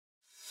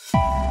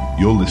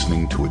You're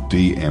listening to a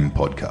DM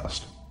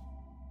podcast.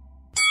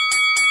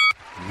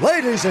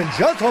 Ladies and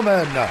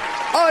gentlemen,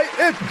 I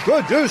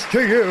introduce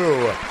to you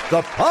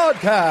the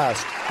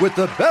podcast with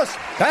the best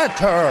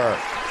banter,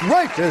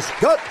 greatest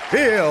gut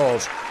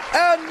feels,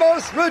 and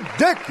most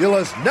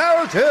ridiculous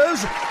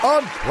narratives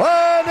on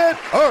planet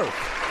Earth.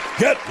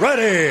 Get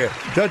ready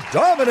to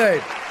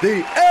dominate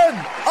the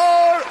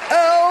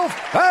NRL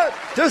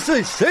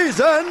fantasy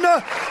season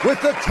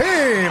with the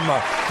team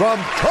from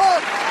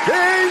Talking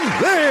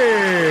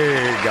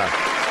League.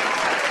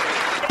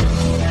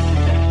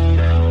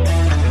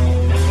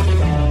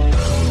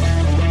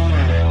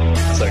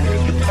 So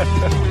good.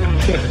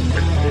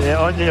 Yeah,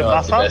 on your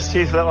buffer.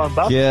 Cheers for that one,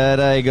 Buff.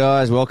 G'day,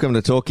 guys. Welcome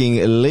to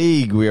Talking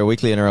League. We are a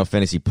weekly NRL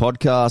fantasy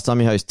podcast.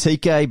 I'm your host,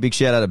 TK. Big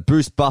shout out to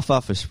Bruce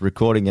Buffer for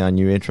recording our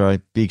new intro.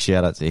 Big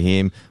shout out to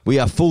him. We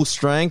are full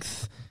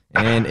strength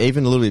and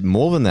even a little bit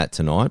more than that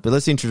tonight. But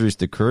let's introduce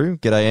the crew.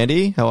 G'day,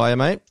 Andy. How are you,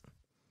 mate?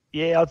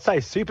 Yeah, I'd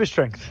say super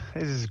strength.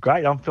 This is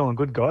great. I'm feeling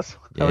good, guys.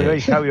 How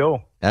Yeah. are we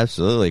all?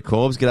 Absolutely.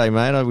 Corbs, g'day,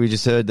 mate. We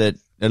just heard that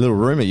a little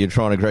rumour you're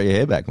trying to grow your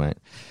hair back, mate.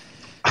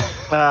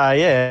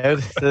 Yeah,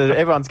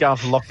 everyone's going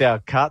for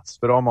lockdown cuts,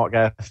 but I might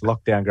go for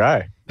lockdown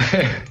grow.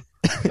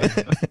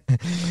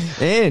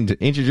 And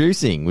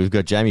introducing, we've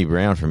got Jamie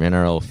Brown from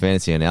NRL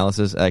Fantasy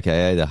Analysis,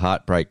 a.k.a. the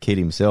Heartbreak Kid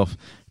himself.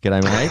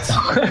 G'day, mate.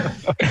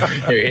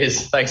 Here he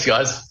is. Thanks,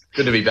 guys.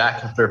 Good to be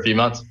back after a few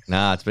months.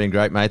 Nah, it's been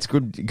great, mate. It's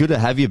good to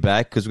have you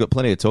back because we've got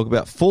plenty to talk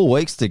about. 4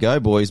 weeks to go,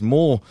 boys.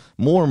 More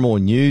and more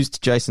news.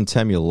 Jason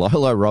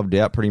Taumalolo rubbed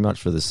out pretty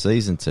much for the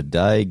season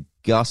today.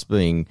 Gus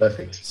being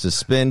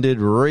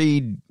suspended.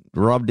 Reed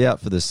rubbed out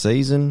for the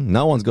season.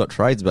 No one's got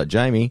trades but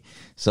Jamie.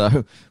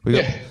 So we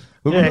got...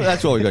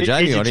 That's why we got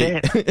Jamie on here.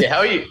 Yeah,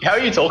 how are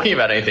you talking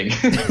about anything?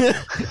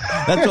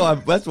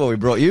 That's why we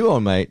brought you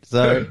on, mate.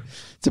 So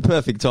it's a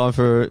perfect time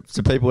for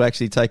people to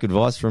actually take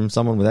advice from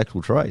someone with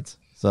actual trades.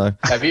 So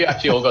have you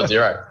actually all got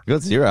zero?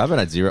 Got zero. I haven't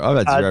had zero. I've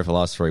had zero for the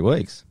last 3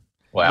 weeks.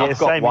 Wow. I've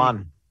got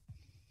one.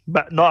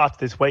 But not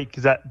after this week.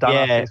 Is that done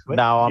after this week?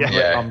 No,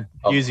 I'm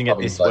using it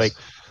this week.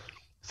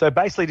 So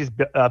basically just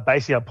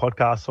basing our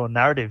podcasts on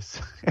narratives.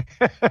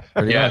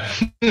 Yeah.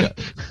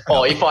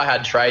 Oh, if I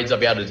had trades, I'd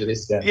be able to do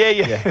this.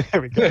 Yeah.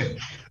 There we go.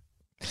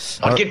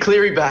 I'd get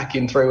Cleary back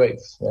in 3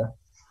 weeks. Yeah.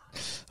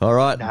 All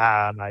right.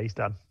 Nah, he's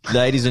done.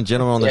 Ladies and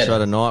gentlemen, on the show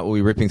tonight, we'll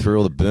be ripping through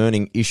all the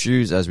burning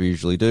issues as we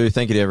usually do.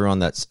 Thank you to everyone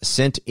that's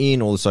sent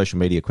in all the social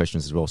media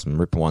questions as well. Some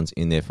ripper ones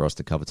in there for us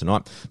to cover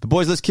tonight. But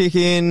boys, let's kick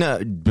in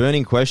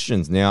burning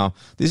questions. Now,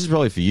 this is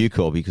probably for you,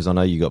 Cole, because I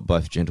know you got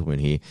both gentlemen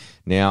here.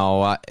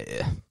 Now,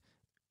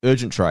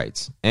 urgent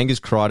trades. Angus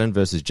Crichton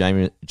versus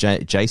Jason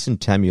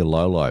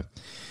Taumalolo.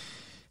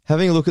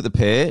 Having a look at the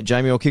pair,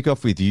 Jamie, I'll kick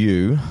off with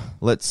you.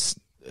 Let's,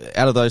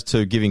 out of those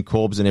two, giving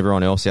Corbs and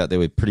everyone else out there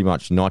with pretty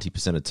much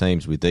 90% of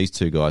teams with these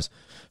two guys,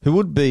 who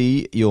would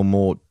be your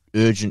more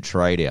urgent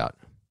trade out?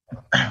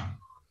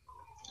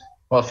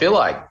 Well, I feel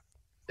like,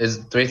 do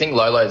we think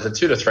Lolo is it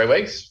 2 to 3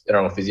 weeks? I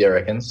don't know if physio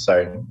reckons.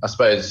 So I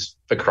suppose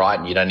for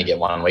Crichton, you'd only get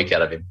 1 week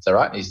out of him. Is that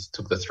right? He's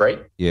took the 3?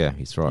 Yeah,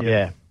 he's right.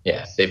 Yeah.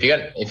 So if you're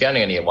only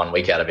going to get 1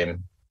 week out of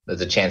him,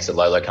 there's a chance that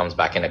Lolo comes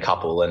back in a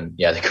couple, and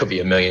there could be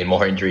a million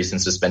more injuries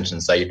and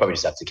suspensions. So you probably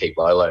just have to keep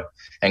Lolo.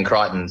 And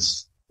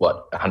Crichton's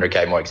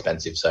 $100K more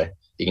expensive, so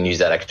you can use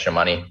that extra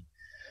money.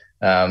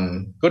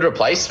 Good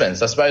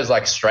replacements, I suppose.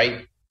 Like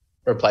straight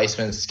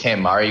replacements,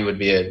 Cam Murray would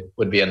be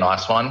a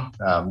nice one.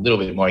 A little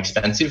bit more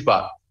expensive,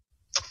 but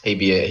he'd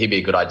be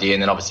a good idea.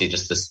 And then obviously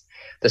just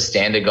the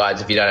standard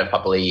guys. If you don't have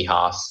Papali'i,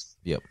 Haas,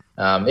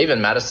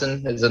 even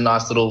Madison is a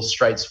nice little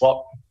straight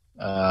swap.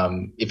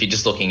 If you're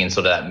just looking in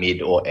sort of that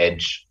mid or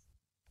edge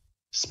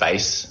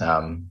space,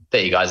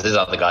 there you guys. There's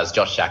other guys,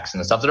 Josh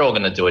Jackson and stuff. They're all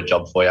going to do a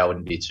job for you. I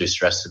wouldn't be too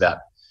stressed about,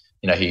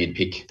 who you'd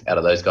pick out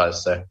of those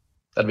guys. So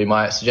that'd be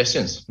my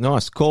suggestions.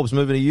 Nice. Corbs,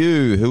 moving to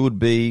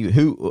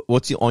you.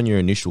 What's on your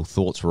initial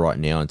thoughts right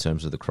now in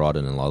terms of the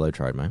Crichton and Lolo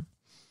trade, mate?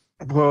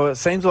 Well, it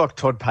seems like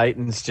Todd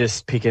Payton's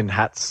just picking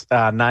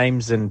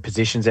names and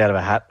positions out of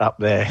a hat up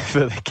there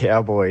for the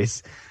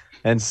Cowboys.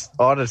 And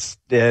I just,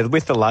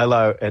 with the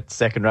Lolo at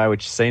second row,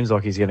 which seems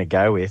like he's going to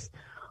go with,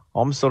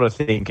 I'm sort of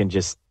thinking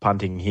just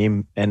punting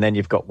him, and then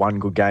you've got one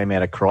good game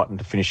out of Crichton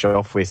to finish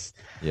off with.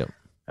 Yep.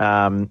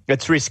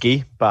 It's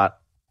risky, but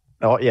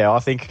I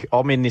think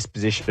I'm in this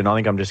position. I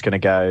think I'm just going to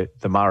go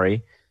the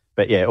Murray.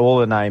 But all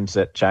the names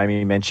that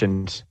Jamie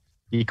mentioned,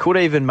 you could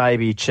even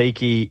maybe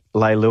cheeky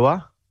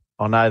Leilua.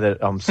 I know that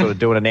I'm sort of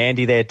doing an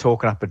Andy there,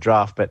 talking up a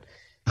draft, but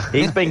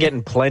he's been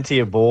getting plenty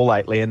of ball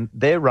lately, and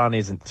their run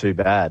isn't too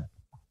bad.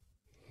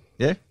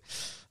 Yeah.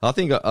 I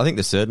think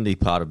the certainty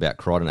part about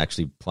Crichton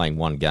actually playing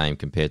one game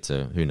compared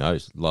to, who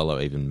knows,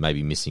 Lolo even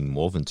maybe missing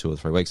more than 2 or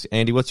 3 weeks.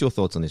 Andy, what's your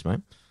thoughts on this, mate?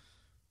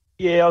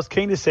 Yeah, I was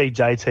keen to see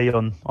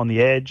JT on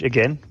the edge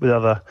again with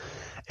another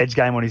edge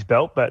game on his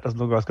belt, but it doesn't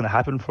look like it's going to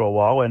happen for a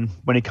while. And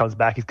when he comes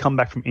back, he's come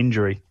back from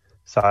injury.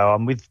 So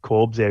I'm with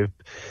Corbs there.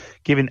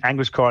 Given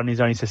Angus Crichton is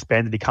only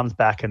suspended, he comes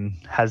back and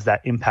has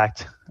that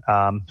impact,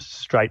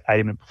 straight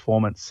 80-minute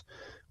performance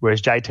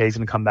whereas JT's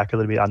going to come back a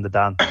little bit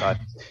underdone. So,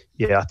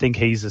 yeah, I think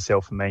he's the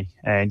sell for me.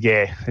 And,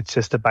 yeah, it's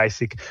just a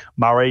basic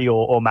Murray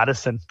or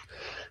Madison.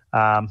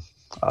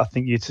 I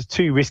think it's just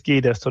too risky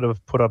to sort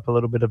of put up a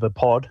little bit of a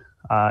pod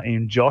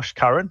in Josh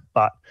Curran,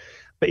 but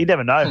you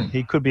never know.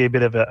 He could be a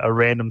bit of a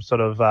random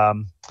sort of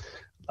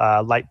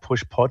late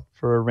push pod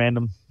for a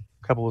random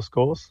couple of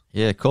scores.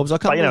 Yeah, Corbs, I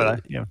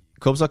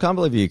can't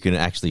believe you can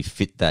actually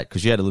fit that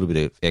because you had a little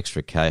bit of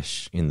extra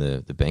cash in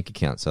the bank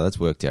account. So that's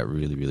worked out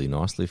really, really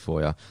nicely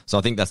for you. So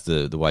I think that's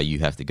the way you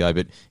have to go.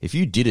 But if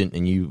you didn't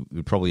and you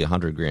were probably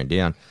 $100,000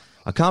 down,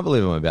 I can't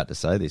believe I'm about to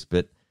say this,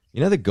 but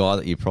you know the guy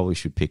that you probably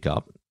should pick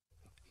up?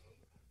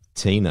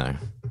 Tino.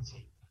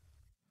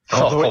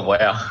 Oh,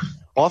 wow.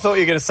 I thought you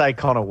were going to say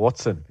Connor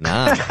Watson.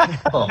 Nah.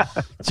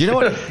 Do you know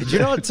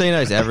what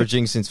Tino's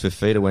averaging since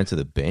Fafita went to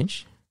the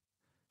bench?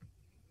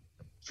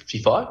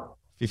 55?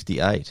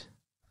 58.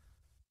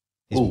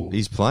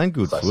 He's playing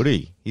good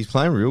footy. He's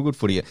playing real good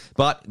footy.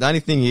 But the only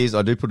thing is,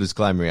 I do put a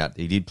disclaimer out.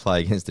 He did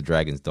play against the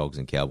Dragons, Dogs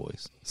and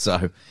Cowboys.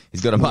 So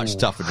he's got a much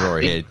tougher draw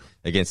ahead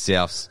against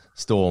Souths,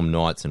 Storm,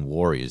 Knights and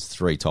Warriors,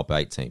 3 top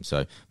 8 teams.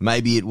 So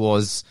maybe it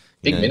was...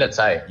 Big minutes,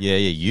 eh? Yeah,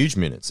 huge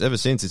minutes. Ever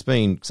since, it's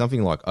been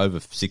something like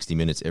over 60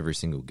 minutes every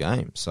single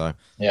game. So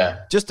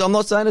yeah, I'm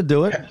not saying to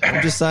do it.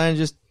 I'm just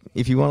saying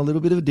if you want a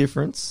little bit of a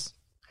difference...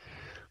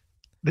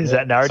 There's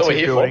that narrative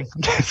building.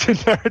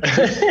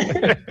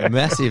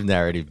 Massive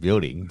narrative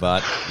building,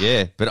 but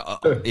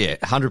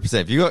 100%.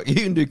 If you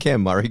can do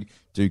Cam Murray,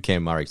 do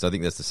Cam Murray. So I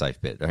think that's the safe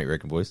bet, don't you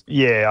reckon, boys?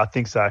 Yeah, I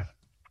think so.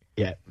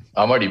 Yeah,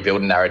 I'm already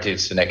building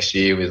narratives for next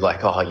year with 4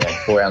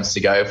 rounds to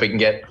go. If we can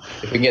get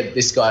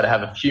this guy to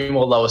have a few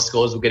more lower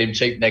scores, we'll get him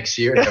cheap next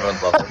year, and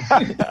everyone's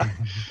loving him.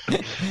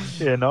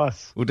 Yeah,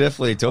 nice. We'll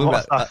definitely talk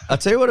about. I'll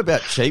tell you what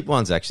about cheap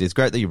ones. Actually, it's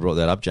great that you brought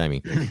that up,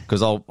 Jamie,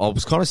 because I'll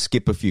just kind of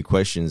skip a few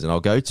questions and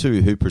I'll go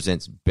to who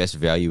presents best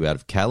value out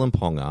of Kalen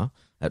Ponga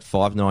at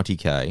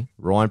 $590K,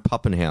 Ryan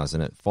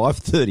Pappenhausen at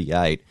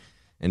 $538,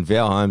 and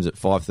Val Holmes at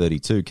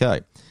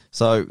 $532K.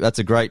 So that's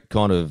a great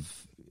kind of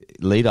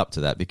lead up to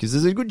that because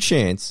there's a good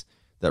chance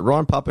that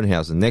Ryan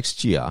Pappenhausen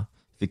next year,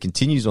 if he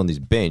continues on this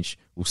bench,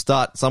 will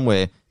start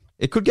somewhere.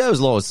 It could go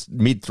as low as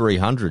mid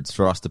 300s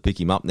for us to pick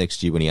him up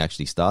next year when he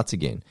actually starts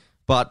again.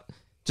 But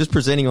just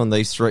presenting on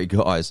these 3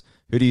 guys,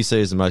 who do you see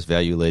as the most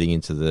value leading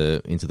into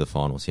the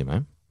finals here,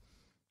 man?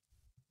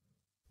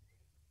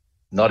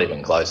 Not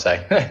even close,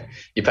 eh?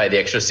 You pay the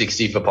extra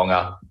 60 for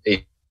Ponga.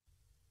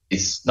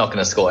 He's not going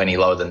to score any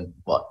lower than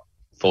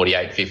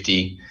 48,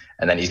 50.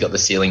 And then he's got the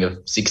ceiling of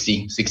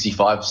 60,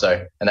 65. So,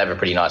 and they have a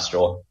pretty nice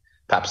draw.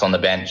 Paps on the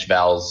bench,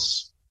 Val.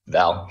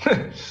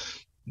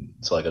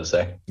 That's all I got to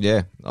say.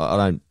 Yeah, I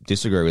don't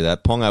disagree with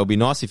that. Ponga would be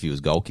nice if he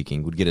was goal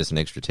kicking. Would get us an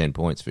extra 10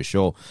 points for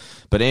sure.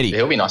 But Andy,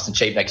 he'll be nice and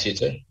cheap next year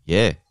too.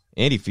 Yeah,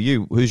 Andy, for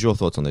you, who's your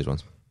thoughts on these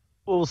ones?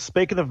 Well,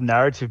 speaking of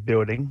narrative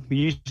building, we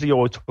usually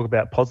always talk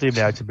about positive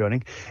narrative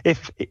building.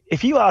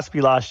 If you asked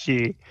me last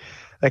year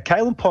that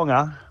Kalen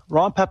Ponga,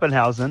 Ryan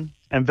Pappenhausen,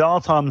 and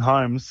Valentine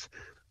Holmes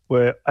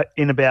were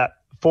in about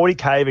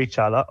 40K of each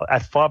other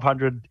at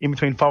 500, in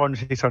between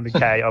 500 and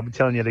 600K, I'll be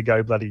telling you to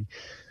go bloody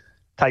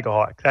take a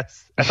hike.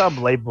 That's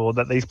unbelievable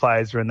that these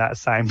players are in that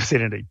same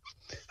vicinity.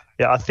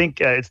 Yeah, I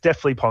think it's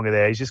definitely Ponga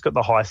there. He's just got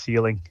the high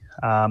ceiling.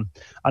 I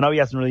know he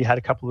hasn't really had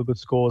a couple of good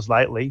scores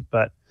lately,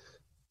 but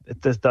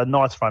the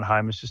Knights front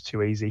home is just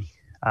too easy.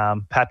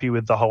 Pappy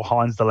with the whole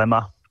Hines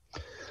dilemma.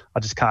 I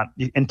just can't.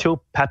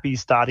 Until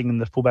Pappy's starting in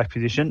the fullback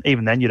position,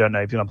 even then you don't know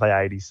if he's going to play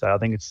 80. So I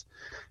think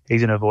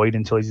he's in a void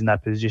until he's in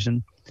that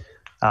position.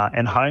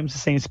 And Holmes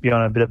seems to be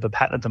on a bit of a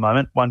pattern at the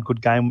moment. One good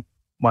game,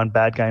 one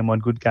bad game, one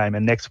good game.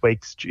 And next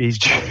week he's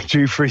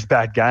due for his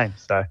bad game.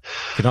 So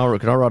Can I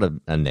write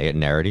a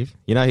narrative?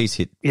 You know he's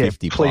hit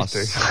 50 plus.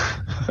 Please do.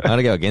 I'm going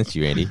to go against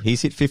you, Andy.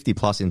 He's hit 50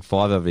 plus in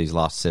 5 of his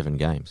last 7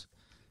 games.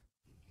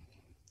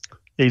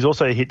 He's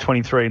also hit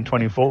 23 and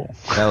 24.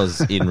 That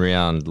was in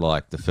round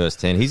the first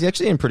 10. He's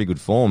actually in pretty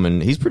good form,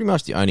 and he's pretty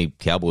much the only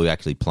Cowboy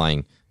actually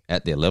playing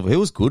at their level. He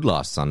was good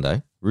last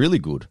Sunday, really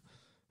good.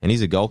 And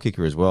he's a goal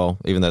kicker as well,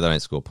 even though they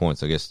don't score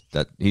points. I guess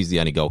that he's the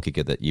only goal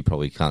kicker that you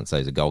probably can't say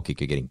is a goal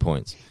kicker getting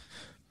points.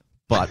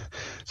 But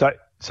so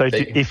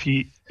if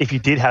you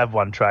did have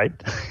one trade,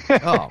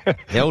 oh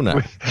hell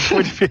no.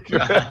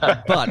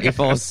 But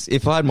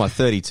if I had my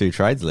 32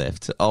 trades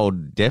left, I'll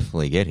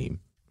definitely get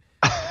him.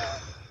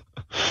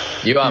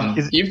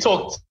 You've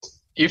talked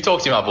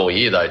him up all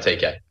year though,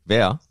 TK.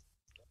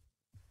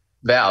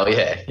 Val,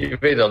 yeah. You've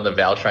been on the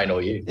Val train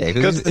all year. Yeah,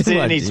 because it's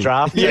in his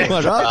draft. Yeah,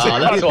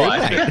 that's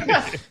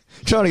why.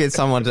 Trying to get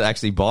someone to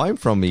actually buy him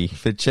from me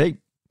for cheap.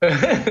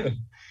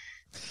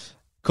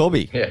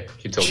 Corby, yeah,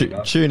 keep talking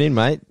about. Tune in,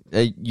 mate.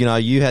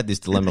 You had this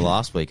dilemma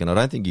last week, and I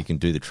don't think you can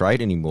do the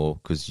trade anymore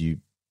because you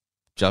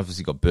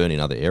obviously got burned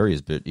in other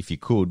areas. But if you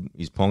could,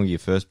 is Ponga your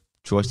first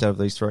choice out of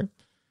these 3?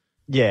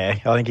 Yeah,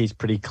 I think he's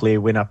pretty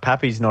clear winner.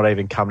 Pappy's not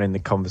even coming in the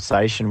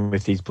conversation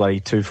with his bloody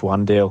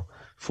 2-for-1 deal,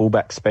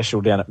 fullback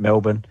special down at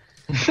Melbourne.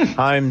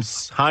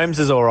 Holmes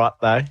is all right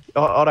though.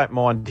 I don't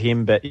mind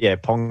him, but yeah,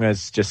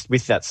 Ponga's just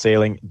with that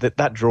ceiling,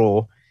 that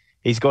draw.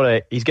 He's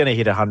going to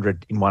hit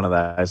 100 in one of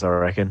those, I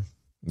reckon.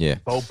 Yeah.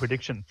 Bold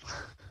prediction.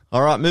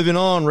 All right, moving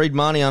on. Reid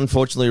Marnie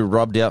unfortunately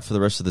rubbed out for the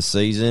rest of the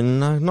season.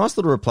 Nice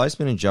little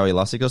replacement in Joey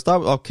Lussick.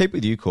 I'll keep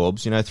with you,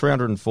 Corbs.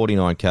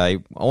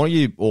 349K. I want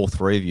you, all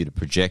three of you, to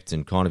project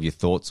and kind of your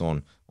thoughts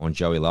on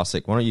Joey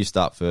Lussick. Why don't you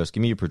start first?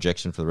 Give me your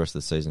projection for the rest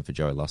of the season for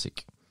Joey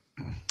Lussick.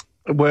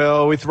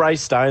 Well, with Ray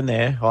Stone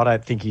there, I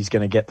don't think he's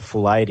going to get the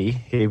full 80.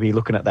 He'll be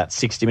looking at that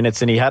 60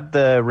 minutes. And he had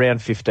the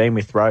round 15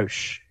 with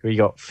Roche, where he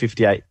got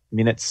 58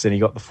 minutes and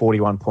he got the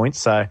 41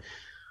 points. So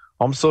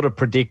I'm sort of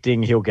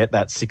predicting he'll get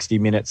that 60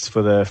 minutes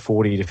for the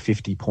 40 to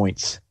 50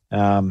 points.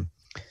 The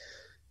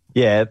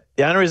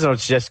only reason I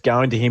was just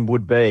going to him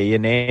would be,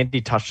 and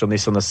Andy touched on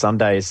this on the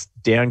Sunday, is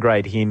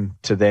downgrade him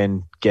to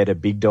then get a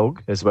big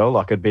dog as well.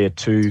 Like it'd be a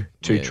two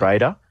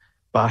trader.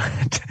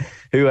 But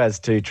who has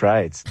two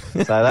trades?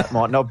 So that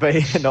might not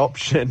be an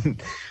option.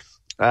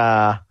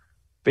 I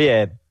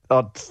think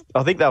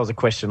that was a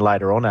question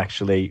later on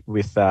actually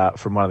with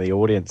from one of the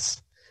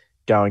audience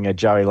going a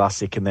Joey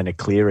Lussick and then a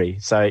Cleary.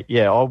 So,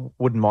 I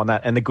wouldn't mind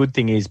that. And the good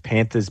thing is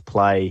Panthers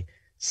play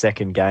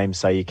second game,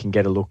 so you can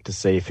get a look to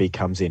see if he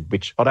comes in,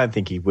 which I don't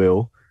think he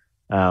will.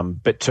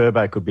 But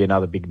Turbo could be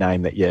another big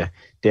name that you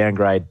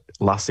downgrade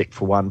Lussick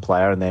for one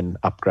player and then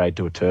upgrade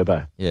to a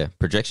Turbo. Yeah.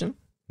 Projection?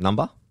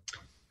 Number?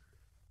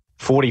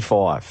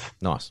 45.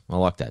 Nice. I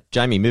like that.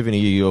 Jamie, moving to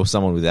you, you're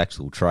someone with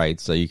actual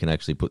trades, so you can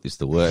actually put this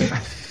to work.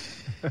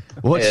 It's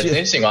an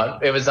interesting one.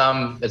 It was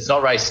it's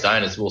not Ray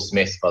Stone, it's Will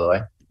Smith, by the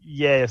way.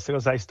 Yeah, so I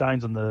say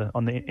Stone's on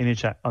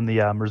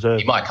the reserve.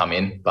 He might come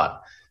in,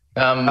 but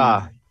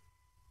I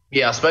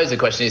suppose the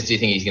question is, do you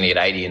think he's going to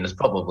get 80? And there's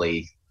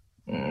probably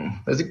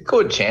there's a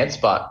good chance,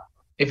 but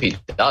if he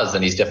does,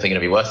 then he's definitely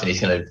going to be worse, and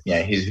he's going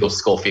to he'll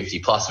score 50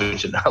 plus,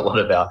 which a lot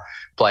of our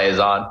players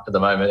aren't at the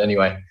moment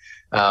anyway.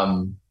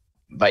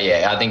 But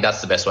I think that's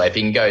the best way. If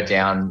he can go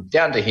down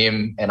to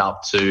him and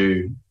up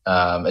to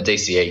a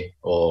DCE,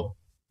 or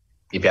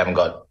if you haven't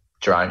got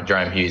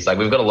Jerome Hughes, like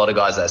we've got a lot of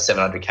guys that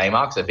are 700k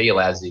marks. So if he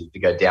allows you to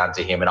go down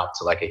to him and up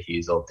to like a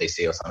Hughes or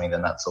DCE or something,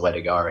 then that's the way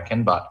to go, I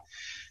reckon. But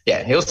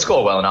he'll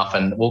score well enough,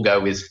 and we'll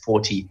go with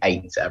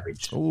 48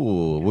 average.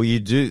 Ooh, well,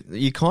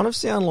 you kind of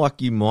sound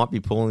like you might be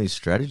pulling this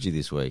strategy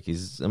this week.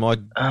 Am I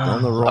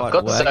on the right I've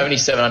got way? so many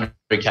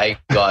 700k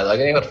guys. Like I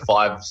think I've got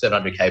 5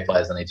 700k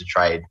players I need to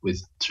trade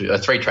with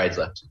 3 trades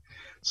left.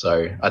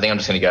 So I think I'm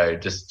just going to go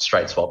just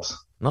straight swaps.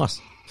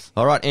 Nice.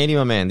 All right, Andy,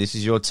 my man, this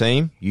is your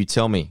team. You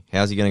tell me,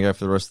 how's he going to go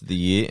for the rest of the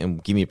year,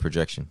 and give me a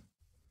projection.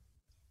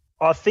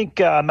 I think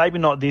maybe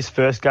not this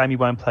first game he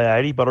won't play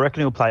 80, but I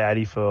reckon he'll play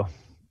 80 for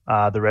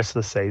the rest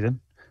of the season.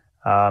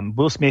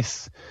 Will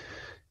Smith,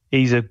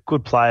 he's a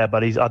good player,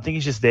 but I think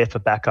he's just there for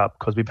backup,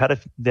 because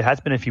there has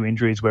been a few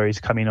injuries where he's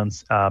come in on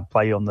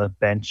play on the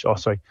bench,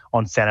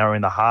 on center or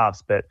in the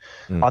halves, but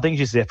I think he's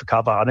just there for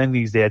cover. I don't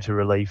think he's there to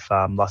relieve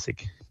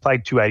Lussick.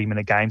 Played 2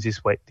 80-minute games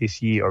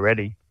this year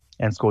already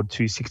and scored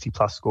 2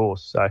 60-plus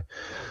scores. So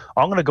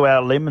I'm going to go out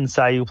on a limb and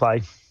say he'll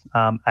play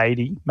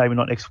 80, maybe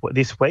not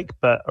this week,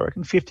 but I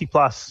reckon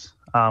 50-plus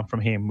from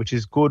him, which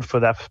is good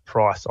for that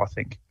price, I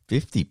think.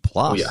 50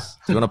 plus? Oh, yeah.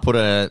 Do you want to put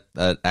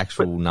an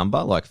actual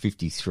number, like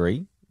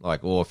 53,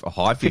 or a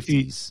high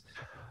 50s?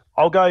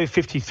 I'll go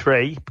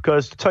 53,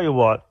 because to tell you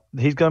what,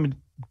 he's going to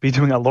be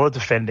doing a lot of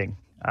defending.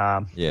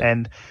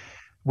 And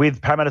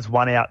with Parramatta's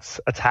one-outs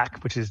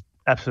attack, which is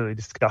absolutely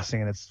disgusting,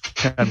 and it's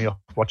turned me off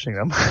watching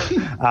them,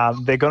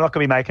 they're not going to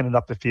be making it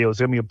up the field. There's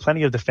going to be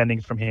plenty of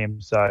defending from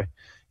him. So,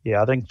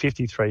 I think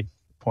 53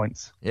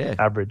 points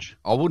average.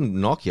 I wouldn't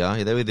knock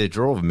you. They were the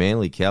draw of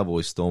Manly,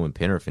 Cowboys, Storm and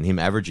Penrith, and him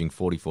averaging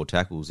 44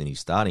 tackles in his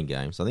starting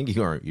game. So I think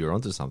you're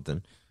onto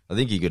something. I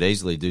think he could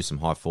easily do some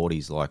high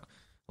 40s like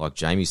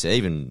Jamie said.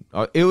 Even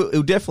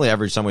he'll definitely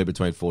average somewhere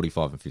between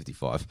 45 and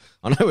 55.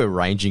 I know we're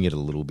ranging it a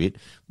little bit,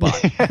 but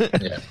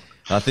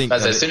I think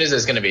as soon as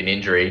there's going to be an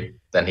injury,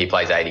 then he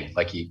plays 80.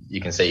 Like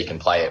you can see, you can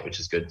play it, which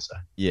is good. So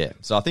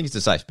so I think it's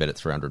a safe bet at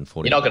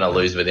 340. You're not going to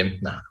lose with him.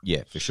 No.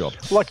 Yeah, for sure.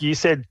 Like you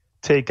said,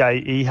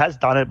 TK, he has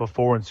done it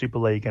before in Super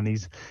League, and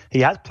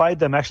he has played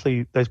them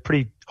actually those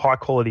pretty high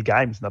quality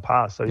games in the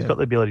past. So he's got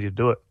the ability to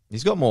do it.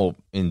 He's got more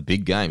in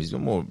big games. He's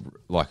got more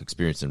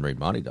experience than Reid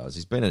Marnie does.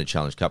 He's been in a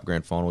Challenge Cup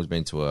grand final. He's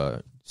been to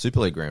a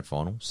Super League grand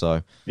final.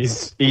 So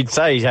he'd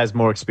say he has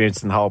more experience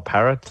than the whole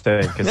Parrot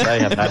team, because they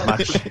haven't had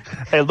much.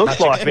 It looks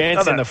like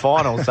experience in the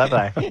finals, have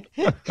they?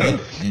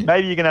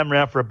 Maybe you can have him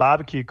around for a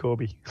barbecue,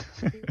 Corby.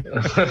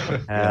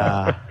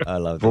 I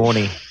love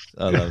Vaughny.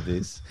 I love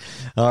this.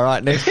 All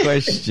right, next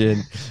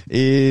question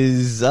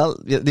is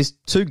there's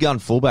 2 gun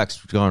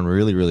fullbacks going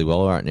really, really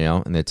well right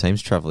now, and their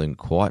team's travelling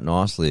quite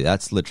nicely.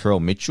 That's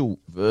Latrell Mitchell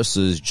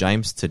versus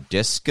James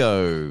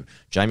Tedesco.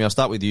 Jamie, I'll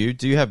start with you.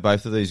 Do you have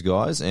both of these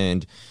guys?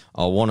 And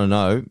I want to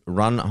know,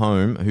 run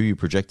home, who are you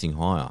projecting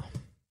higher?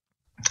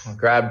 I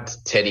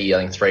grabbed Teddy, I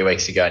think 3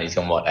 weeks ago, and he's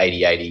gone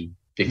 80,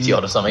 50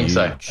 odd or something. Huge,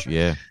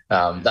 so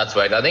that's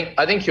worked. I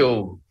think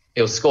he'll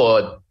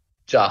score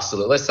just a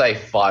little, let's say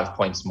 5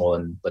 points more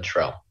than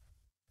Latrell,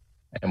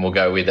 and we'll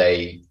go with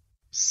a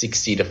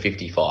 60 to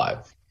 55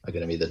 are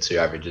going to be the 2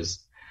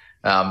 averages.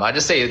 I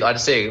just see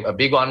a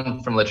big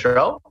one from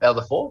Latrell out of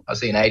the 4. I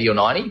see an 80 or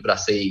 90, but I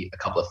see a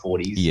couple of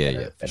 40s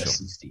and a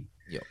 60.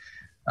 Yep.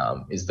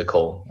 Is the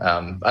call.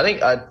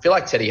 I feel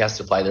like Teddy has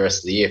to play the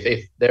rest of the year.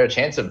 If they're a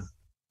chance of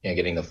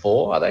getting the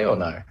 4, are they or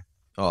no?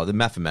 Oh, they're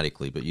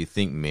mathematically, but you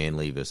think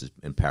Manly versus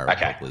and Parra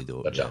probably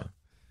do it. Gotcha.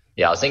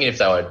 Yeah, I was thinking if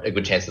they were a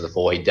good chance of the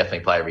 4, he'd definitely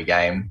play every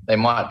game. They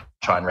might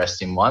try and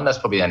rest him one. That's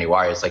probably the only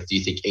worry. It's like, do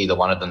you think either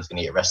one of them's going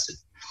to get rested?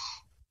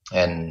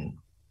 And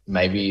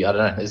maybe, I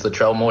don't know, is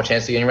Latrell more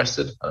chance of getting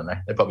rested? I don't know.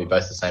 They're probably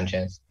both the same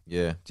chance.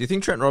 Yeah. Do you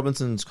think Trent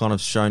Robinson's kind of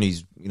shown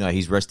he's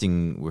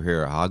resting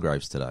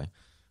Waerea-Hargreaves today?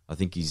 I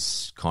think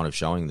he's kind of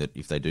showing that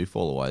if they do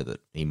fall away, that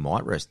he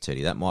might rest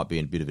Teddy. That might be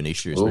a bit of an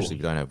issue, especially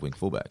if you don't have wing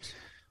fullbacks.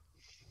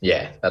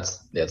 Yeah, that's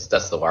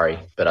the worry.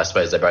 But I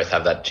suppose they both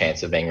have that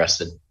chance of being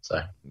rested.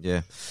 So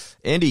yeah,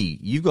 Andy,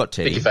 you've got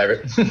Teddy. Pick your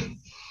favourite.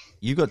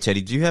 You got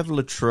Teddy. Do you have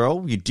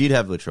Latrell? You did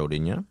have Latrell,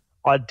 didn't you?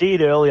 I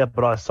did earlier,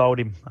 but I sold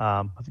him.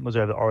 I think it was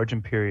over the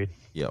Origin period.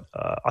 Yep.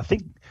 I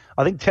think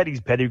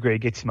Teddy's pedigree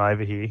gets him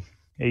over here.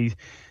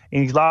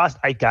 In his last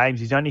 8 games,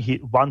 he's only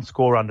hit one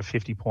score under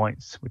 50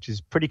 points, which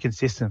is pretty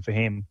consistent for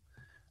him.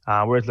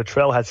 Whereas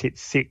Latrell has hit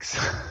 6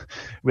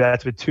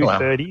 with 2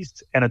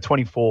 30s and a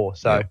 24.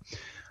 So,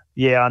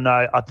 yeah, I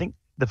know. I think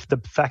the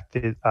fact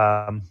that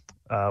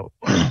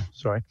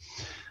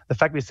the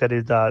fact we said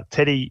is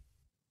Teddy,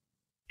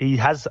 he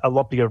has a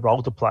lot bigger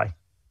role to play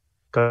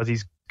because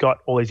he's got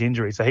all these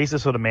injuries. So he's the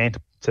sort of man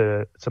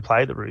to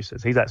play the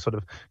Roosters. He's that sort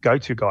of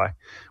go-to guy.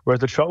 Whereas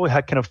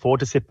Latrell can afford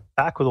to sit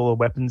back with all the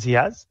weapons he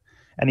has.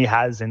 And he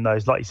has in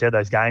those, like you said,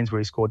 those games where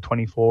he scored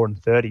 24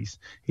 and 30s.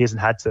 He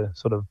hasn't had to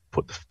sort of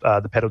put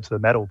the pedal to the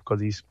metal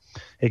because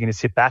he can just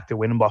sit back to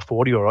win them by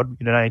 40 or odd.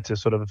 You don't need to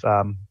sort of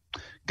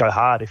go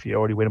hard if you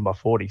already win them by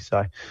 40.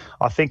 So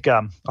I think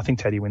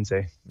Teddy wins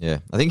there. Yeah,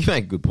 I think you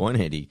make a good point,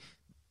 Andy.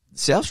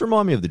 Souths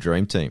remind me of the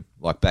Dream Team,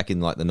 like back in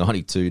like the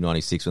 92,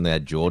 96 when they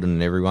had Jordan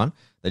and everyone.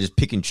 They just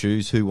pick and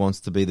choose who wants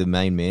to be the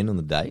main man on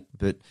the day.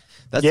 But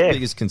that's the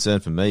biggest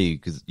concern for me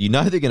because you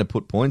know they're going to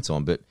put points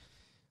on, but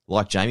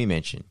like Jamie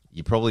mentioned,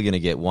 you're probably going to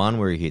get one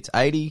where he hits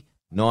 80,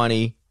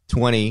 90,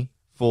 20,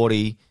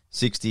 40,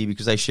 60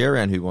 because they share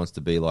around who wants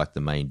to be like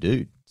the main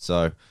dude.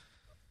 So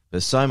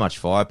there's so much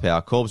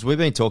firepower. Corbs, we've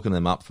been talking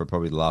them up for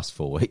probably the last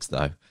 4 weeks,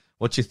 though.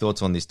 What's your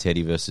thoughts on this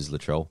Teddy versus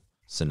Latrell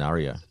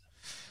scenario?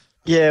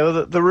 Yeah,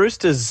 well, the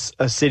Roosters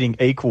are sitting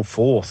equal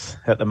 4th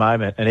at the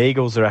moment, and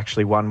Eagles are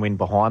actually 1 win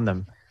behind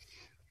them.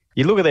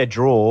 You look at their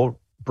draw,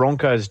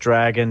 Broncos,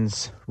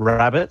 Dragons,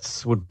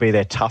 Rabbits would be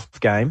their tough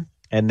game,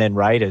 and then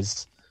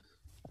Raiders.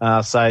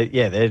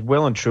 They've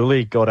well and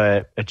truly got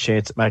a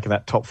chance at making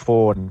that top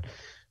 4, and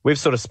we've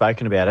sort of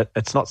spoken about it.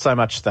 It's not so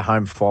much the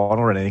home final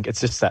or anything. It's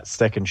just that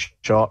second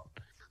shot,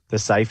 the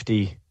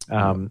safety,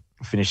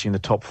 finishing the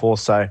top 4.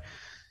 So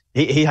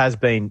he has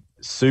been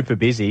super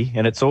busy,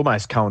 and it's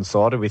almost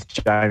coincided with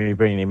Jamie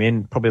bringing him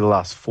in probably the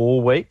last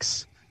 4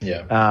 weeks.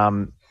 Yeah.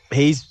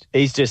 He's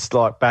just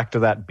like back to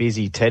that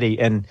busy Teddy,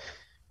 and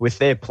with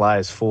their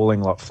players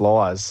falling like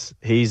flies,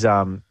 he's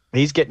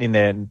getting in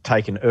there and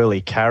taking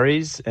early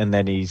carries, and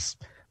then he's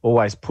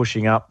always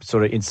pushing up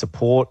sort of in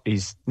support.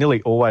 He's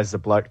nearly always the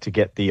bloke to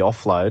get the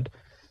offload.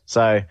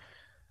 So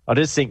I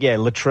just think,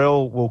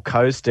 Latrell will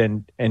coast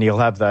and he'll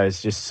have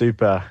those just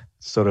super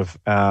sort of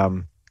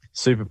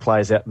super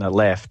plays out in the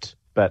left,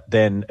 but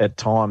then at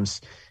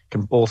times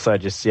can also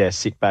just,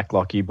 sit back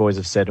like you boys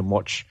have said and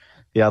watch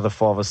the other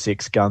 5 or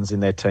 6 guns in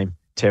their team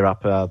tear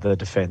up the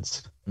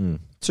defence. Mm.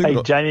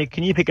 Hey, Jamie,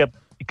 can you pick up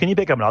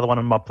another one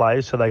of my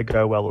players so they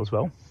go well as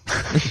well?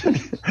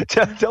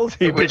 Tell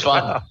me which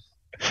one.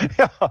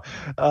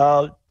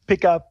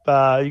 Pick up.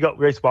 You got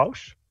Reece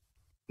Walsh.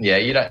 Yeah,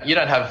 you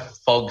don't have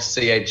Fogg,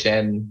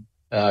 CHN,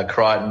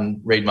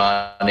 Crichton, Reed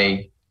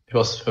Marnie. Who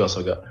else have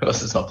we got? Who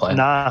else is not playing?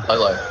 Nah.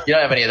 Lolo. You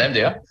don't have any of them, do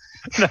you?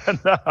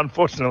 No,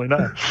 unfortunately,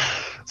 no.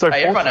 So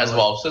hey, everyone has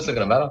Walsh. That's not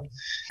going to matter.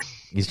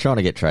 He's trying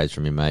to get trades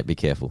from you, mate. Be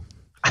careful.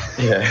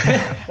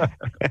 Yeah.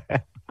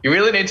 You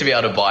really need to be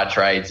able to buy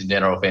trades in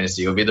general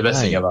fantasy. It would be the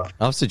best thing ever.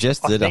 I've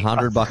suggested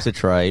 $100 a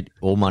trade.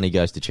 All money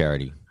goes to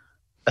charity.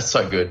 That's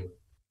so good.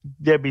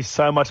 There'd be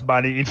so much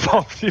money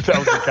involved if that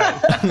was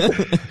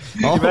the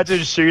case.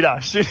 Imagine Shooter.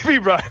 Shooter be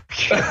broke.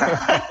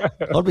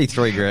 I'd be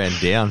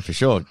 $3,000 down for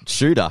sure.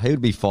 Shooter, he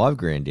would be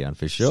 $5,000 down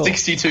for sure.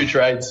 62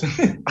 trades.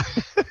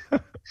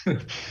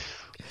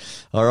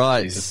 All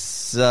right.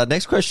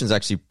 Next question is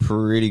actually a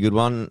pretty good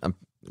one. I'm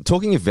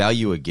talking of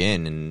value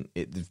again, and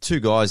the 2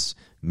 guys,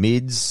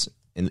 mids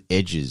and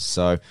edges.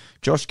 So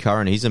Josh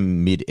Curran, he's a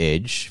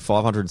mid-edge,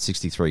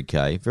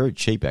 $563K. Very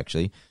cheap,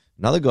 actually.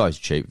 Another guy's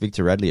cheap,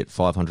 Victor Radley at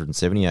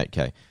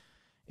 $578K.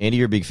 Andy,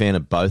 you're a big fan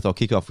of both. I'll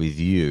kick off with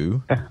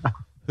you.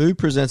 Who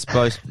presents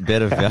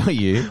better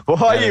value?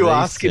 Why are you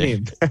asking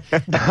him?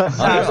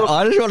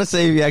 I just want to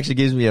see if he actually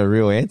gives me a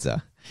real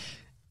answer.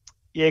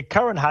 Yeah,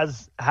 Curran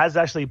has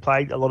actually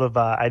played a lot of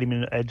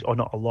 80-minute edge, or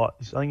not a lot.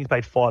 I think he's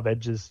played 5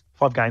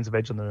 games of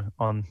edge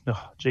on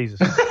Jesus.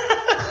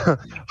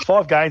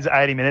 5 games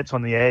at 80 minutes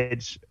on the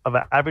edge of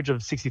an average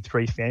of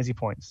 63 fantasy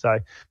points. So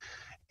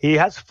he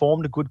has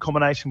formed a good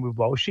combination with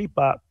Walshy,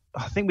 but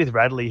I think with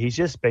Radley, he's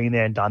just been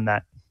there and done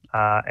that.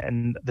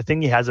 And the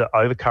thing he has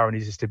over Curran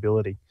is his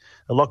stability.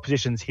 The lock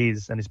position's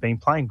his, and he's been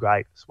playing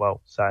great as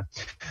well. So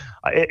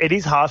it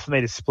is hard for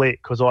me to split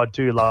because I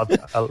do love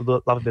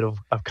a bit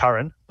of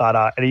Curran, but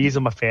and he is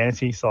on my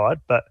fantasy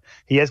side. But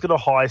he has got a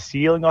higher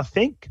ceiling, I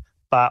think.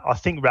 But I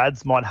think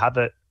Rads might have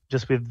it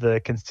just with the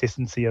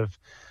consistency of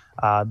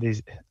all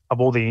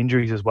the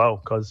injuries as well.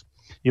 Because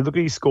you look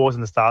at his scores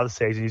in the start of the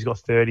season, he's got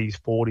 30s,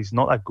 40s,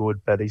 not that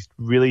good, but he's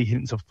really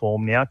hitting some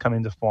form now coming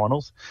into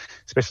finals,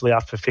 especially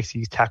after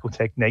fixing his tackle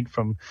technique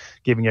from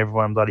giving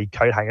everyone bloody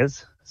coat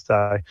hangers.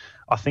 So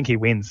I think he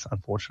wins,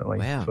 unfortunately,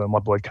 for my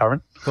boy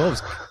Curran.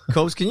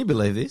 Corbs, can you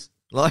believe this?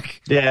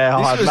 Mate,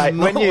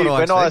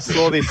 when I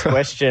saw this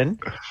question,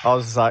 I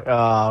was like,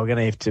 we're going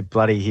to have to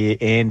bloody hear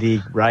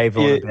Andy rave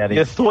on about it.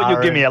 You thought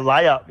you'd give me a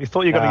layup. You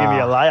thought you were going to give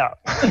me a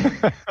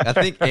layup. I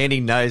think Andy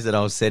knows that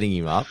I was setting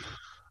him up,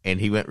 and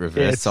he went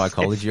reverse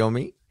psychology on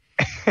me.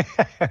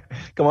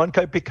 Come on,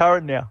 go pick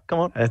Curran now. Come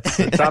on. It's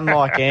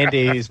unlike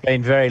Andy, who's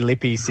been very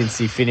lippy since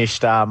he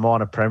finished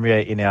minor premier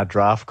in our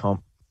draft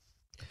comp.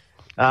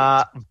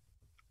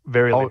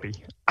 Very lippy.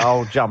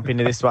 I'll jump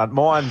into this one.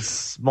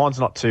 Mine's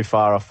not too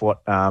far off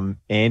what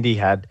Andy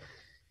had.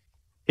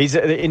 He's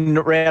in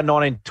round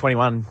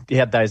 1921. He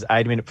had those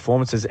 80-minute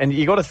performances, and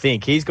you got to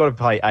think he's got to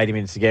play 80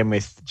 minutes again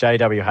with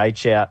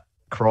JWH out,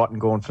 Crichton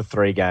gone for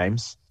 3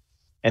 games,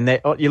 and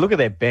you look at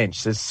their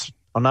bench.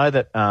 I know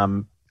that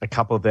a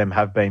couple of them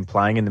have been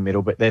playing in the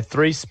middle, but they're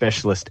 3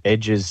 specialist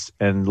edges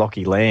and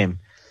Lockie Lamb,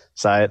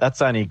 so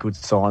that's only good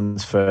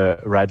signs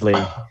for Radley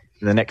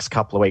in the next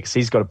couple of weeks.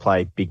 He's got to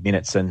play big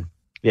minutes and.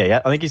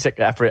 Yeah, I think he's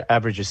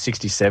averages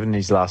 67 in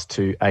his last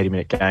 2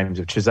 80-minute games,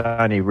 which is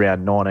only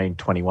around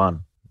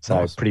 1921. So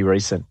nice. Pretty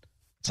recent.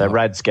 So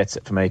Rads gets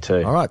it for me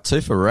too. All right, 2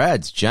 for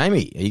Rads.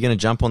 Jamie, are you going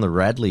to jump on the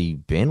Radley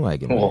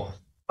bandwagon? Well,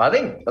 I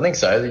think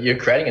so. You're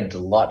creating a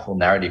delightful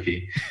narrative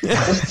here.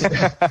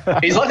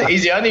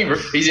 he's the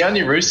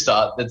only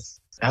Rooster that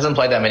hasn't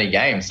played that many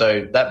games,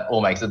 so that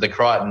all makes it. The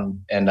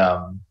Crichton and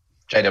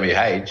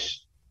JWH,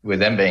 with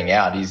them being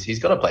out, he's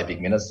got to play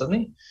big minutes, doesn't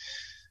he?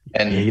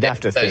 And you'd have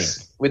to think.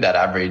 With that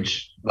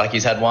average, like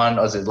he's had one,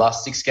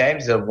 last 6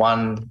 games, he's had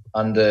one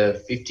under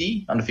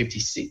 50, under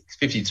 56,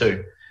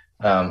 52,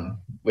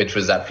 which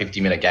was that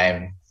 50-minute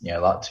game,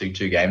 like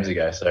two games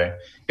ago. So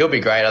he'll be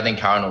great. I think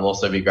Curran will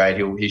also be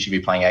great. He should be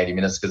playing 80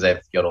 minutes because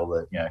they've got all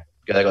the,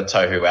 they've got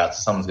Tohu out,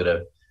 so someone's got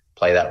to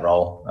play that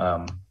role.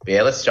 But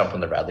yeah, let's jump on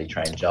the Radley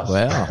train, Just.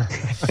 Wow.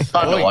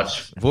 Fun to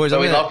watch. Boys, I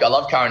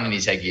love Curran in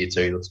his headgear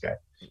too. He looks great.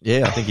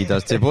 Yeah, I think he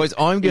does too. Boys,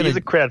 he's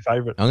a crowd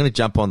favourite. I'm going to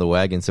jump on the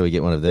wagon so we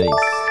get one of these.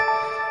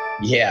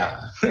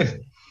 Yeah.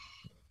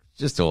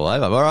 Just all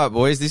over. All right,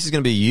 boys, this is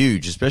going to be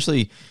huge,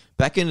 especially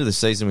back into the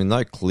season with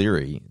no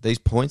Cleary. These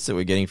points that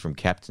we're getting from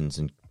captains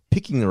and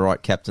picking the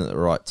right captain at the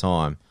right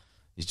time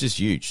is just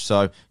huge.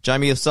 So,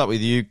 Jamie, I'll start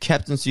with you.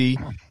 Captaincy,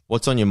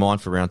 what's on your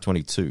mind for round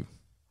 22?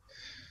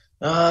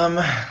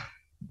 I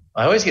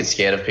always get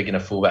scared of picking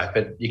a fullback,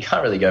 but you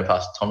can't really go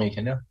past Tommy,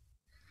 can you?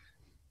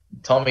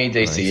 Tommy,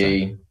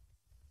 DCE,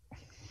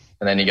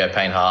 and then you go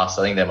Payne Haas.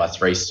 I think they're my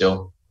 3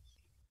 still.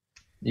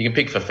 You can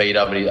pick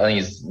Fafita, but I think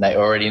he's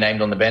already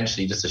named on the bench,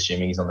 so you're just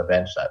assuming he's on the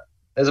bench. So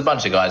there's a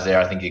bunch of guys there.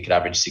 I think he could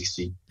average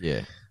 60.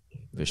 Yeah,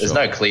 there's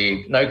no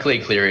clear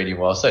Cleary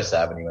anymore. I was so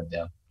sad when he went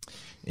down.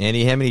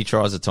 Andy, how many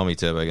tries are Tommy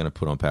Turbo going to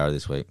put on Para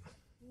this week?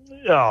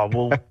 Oh,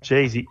 well,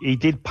 geez, he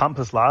did pump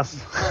us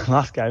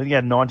last game. He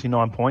had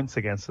 99 points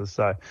against us.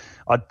 So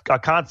I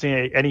can't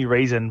see any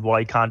reason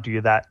why he can't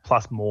do that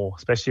plus more,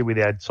 especially with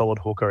our solid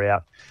hooker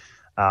out.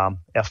 Our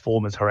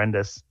form is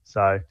horrendous.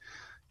 So,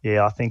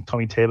 yeah, I think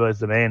Tommy Turbo is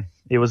the man.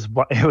 It was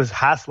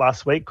Haas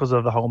last week because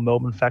of the whole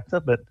Melbourne factor,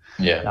 but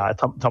yeah,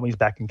 Tommy's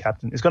back in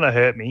captain. It's going to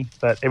hurt me,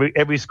 but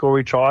every score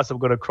he tries, I've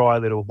got to cry a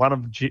little. One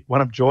of joy, one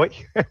of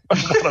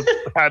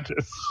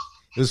sadness.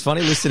 It was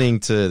funny listening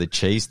to the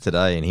Cheese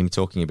today and him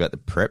talking about the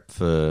prep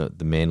for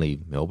the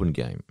Manly Melbourne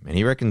game, and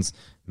he reckons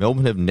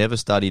Melbourne have never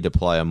studied a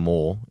player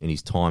more in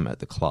his time at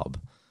the club.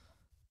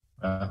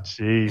 And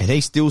he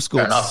still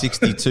scored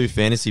 62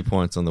 fantasy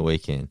points on the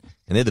weekend,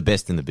 and they're the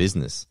best in the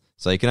business.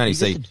 So you can only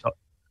see.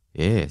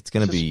 Yeah, it's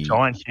going to be a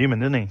giant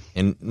human, isn't he?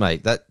 And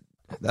mate, that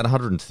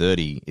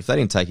 130. If they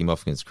didn't take him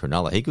off against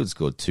Cronulla, he could have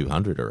scored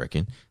 200. I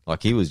reckon.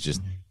 Like he was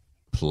just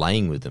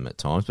playing with them at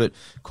times. But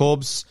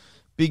Corbs,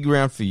 big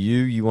round for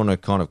you. You want to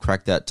kind of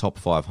crack that top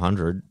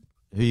 500.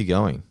 Who are you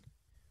going?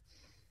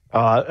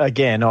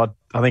 Again, I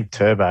think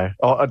Turbo.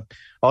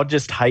 I'd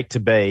just hate to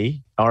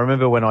be. I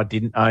remember when I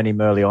didn't own him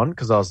early on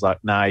because I was like,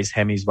 no, his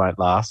Hemis won't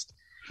last.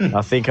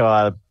 I think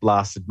I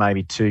lasted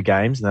maybe 2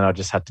 games and then I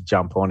just had to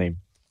jump on him.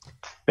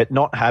 But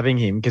not having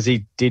him, because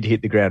he did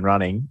hit the ground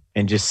running,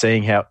 and just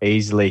seeing how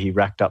easily he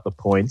racked up the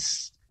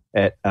points,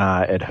 it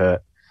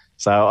hurt.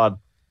 So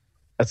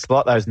it's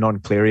like those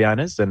non-Cleary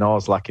owners, and I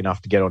was lucky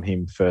enough to get on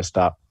him first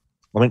up.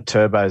 I think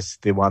Turbo's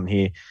the one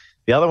here.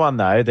 The other one,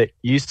 though, that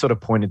you sort of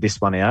pointed this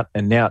one out,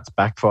 and now it's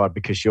backfired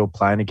because you're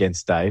playing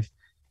against Dave,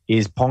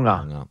 is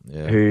Ponga,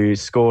 who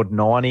scored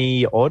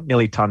 90-odd,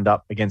 nearly tonned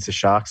up against the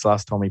Sharks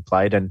last time he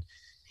played, and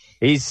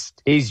he's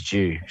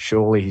due.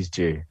 Surely he's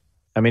due.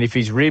 I mean, if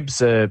his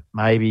ribs are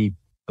maybe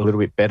a little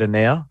bit better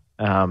now,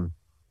 I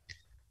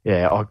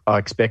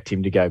expect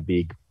him to go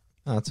big.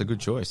 Oh, that's a good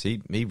choice.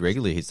 He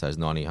regularly hits those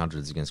 90,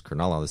 100s against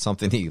Cronulla. There's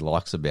something he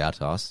likes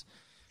about us.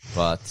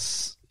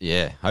 But,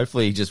 yeah,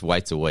 hopefully he just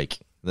waits a week.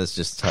 Let's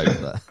just hope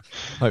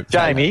that.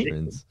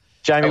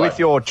 Jamie, with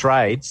your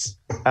trades,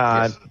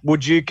 Yes.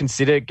 would you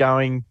consider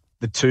going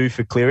the 2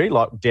 for Cleary,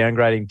 like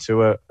downgrading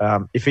to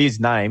if he's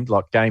named,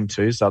 like game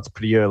 2, so it's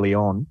pretty early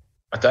on?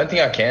 I don't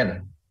think I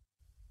can.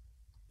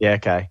 Yeah,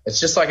 okay. It's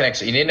just like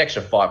you need an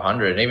extra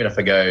 500. And even if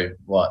I go,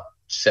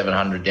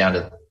 700 down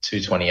to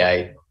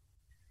 228,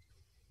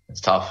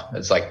 it's tough.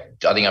 It's like,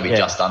 I think I'd be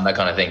just under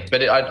kind of thing.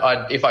 But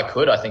if I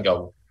could, I think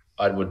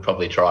I would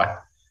probably try.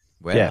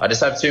 Wow. Yeah. I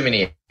just have too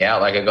many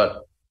out. Like I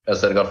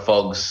got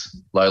Fogs,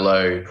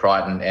 Lolo,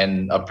 Crichton,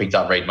 and I've picked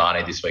up Reid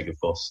Marnie this week, of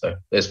course. So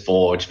there's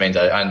 4, which means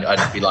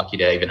I'd be lucky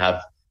to even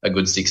have a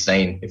good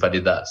 16 if I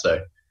did that.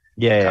 So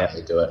can't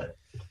really do it.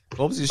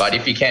 But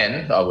if you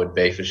can, I would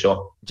be for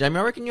sure. Jamie,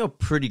 I reckon you're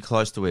pretty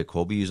close to where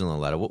Corby is on the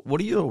ladder.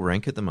 What are your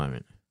rank at the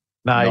moment?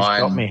 No, he's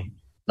got me.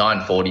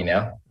 940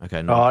 now.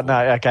 Okay. No.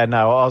 Okay,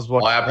 no. I was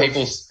watching.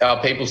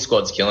 Our people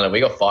squad's killing it.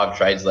 We got 5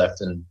 trades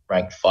left and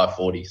ranked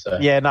 540. So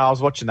Yeah, no, I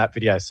was watching that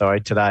video.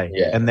 Sorry, today.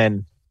 Yeah. And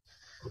then,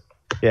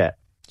 yeah.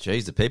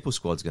 Geez, the people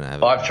squad's going to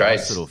have 5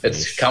 trades. nice little finish.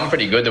 It's come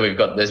pretty good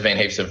that there's been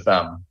heaps of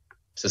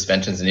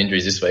suspensions and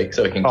injuries this week,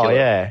 so we can. Oh kill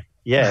it.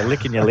 yeah,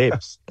 licking your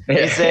lips.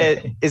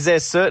 Yeah. Is there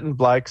certain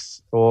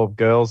blokes or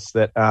girls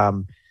that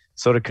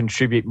sort of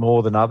contribute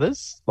more than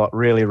others, like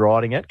really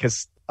riding it?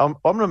 Because I'm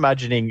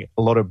imagining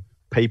a lot of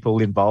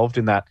people involved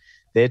in that.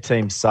 Their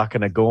teams suck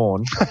and are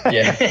gone.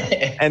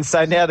 Yeah. And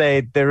so now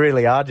they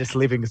really are just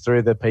living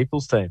through the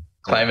people's team.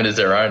 Claim it as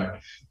their own.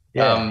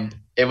 Yeah.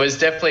 It was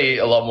definitely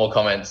a lot more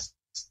comments.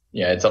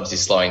 Yeah, it's obviously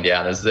slowing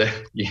down as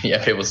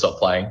people stop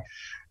playing.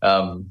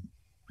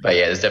 But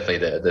yeah, there's definitely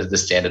the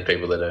standard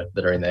people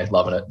that are in there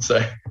loving it.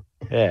 So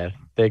Yeah,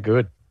 they're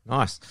good.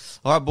 Nice.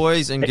 All right,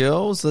 boys and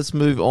girls, let's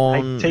move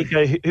on. Hey,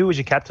 Tico, who was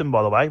your captain,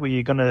 by the way? Are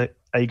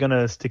you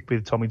gonna stick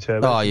with Tommy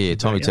Turbo? Oh, yeah,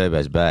 Tommy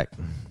Turbo's back.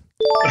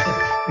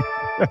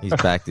 He's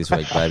back this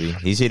week, baby.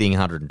 He's hitting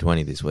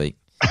 120 this week.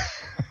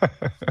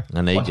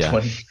 I need ya.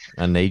 120.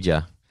 I need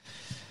ya.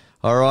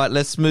 All right,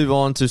 let's move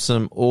on to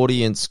some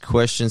audience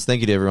questions.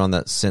 Thank you to everyone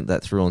that sent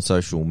that through on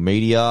social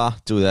media.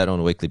 Do that on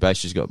a weekly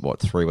basis. You've got,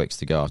 3 weeks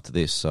to go after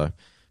this, so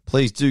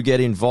please do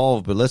get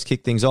involved. But let's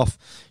kick things off.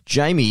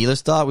 Jamie, let's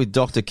start with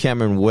Dr.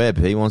 Cameron Webb.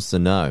 He wants to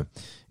know,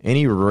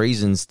 any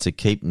reasons to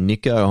keep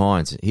Nicho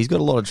Hynes? He's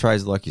got a lot of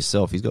trades like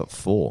yourself. He's got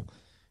 4.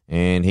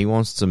 And he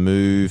wants to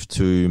move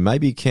to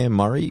maybe Cam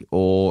Murray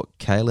or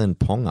Kalen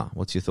Ponga.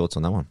 What's your thoughts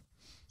on that one?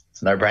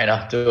 It's a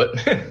no-brainer. Do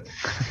it.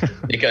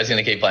 Nico's going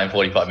to keep playing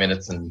 45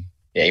 minutes and,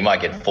 yeah, he might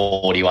get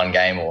 41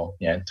 game or,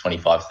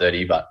 25,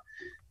 30. But,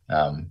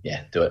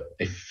 do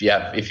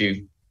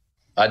it.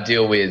 I'd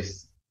deal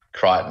with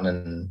Crichton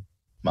and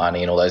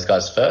Marnie and all those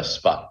guys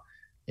first. But,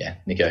 yeah,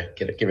 Nicho,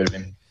 get rid of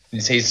him.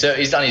 He's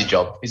done his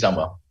job. He's done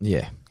well.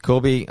 Yeah.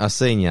 Corby, I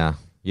seen ya.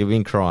 You've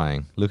been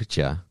crying. Look at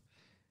ya.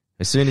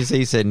 As soon as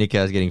he said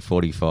Nico's getting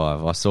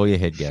 45, I saw your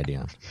head go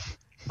down.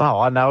 Oh,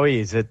 I know he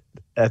is.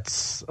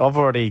 I've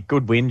already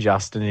good win,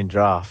 Justin, in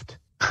draft.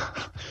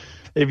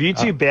 If you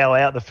two bow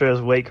out the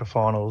first week of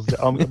finals,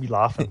 I'm going to be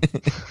laughing.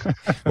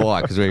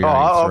 Why? Because we're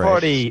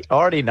I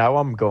already know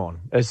I'm gone.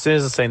 As soon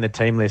as I seen the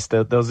team list,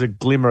 there was a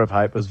glimmer of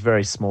hope. It was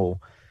very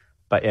small,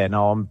 but yeah,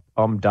 no,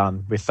 I'm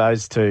done with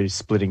those two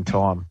splitting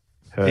time.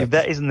 Hurts. If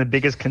that isn't the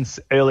biggest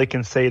early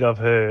concede I've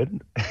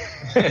heard.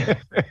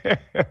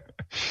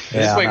 Is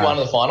this week 1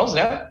 of the finals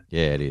now?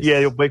 Yeah, it is.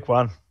 Yeah, week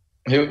 1.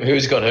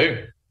 Who's got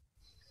who?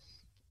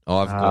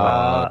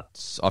 I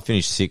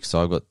finished 6th,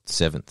 so I've got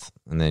 7th,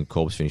 and then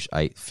Corb's finished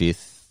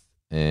 5th.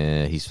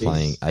 He's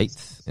playing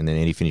 8th, and then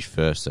Andy finished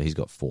 1st, so he's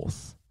got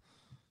 4th.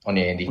 On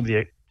you, Andy.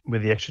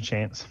 With the extra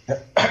chance.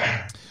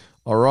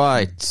 All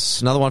right,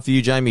 another one for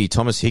you, Jamie.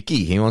 Thomas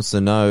Hickey. He wants to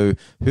know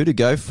who to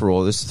go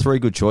for. There's 3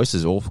 good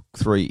choices, all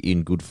 3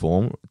 in good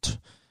form.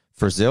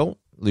 Frizzell,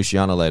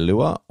 Luciano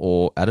Leilua,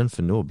 or Adam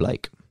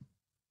Fanua-Blake.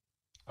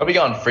 I'll be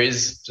going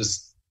Frizz.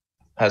 Just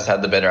has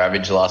had the better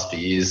average the last few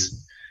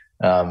years.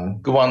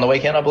 Good one on the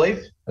weekend, I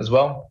believe, as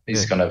well.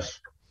 He's kind of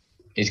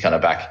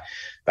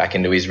back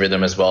into his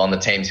rhythm as well, and the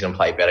team's going to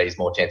play better. He's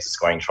more chance of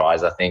scoring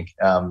tries, I think.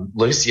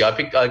 Lucy, I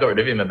got rid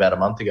of him about a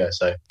month ago,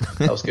 so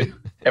that was good.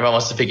 Everyone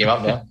wants to pick him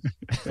up now.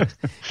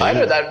 I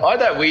had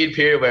that weird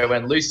period where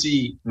when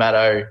Lucy,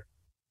 Matto,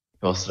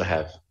 who else did I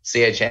have?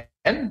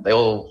 CHN, they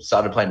all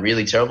started playing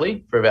really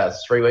terribly for about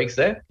 3 weeks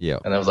there. Yeah.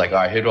 And I was like, all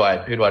right, who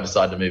do I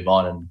decide to move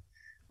on? And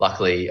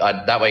luckily,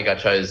 that week I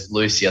chose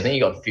Lucy. I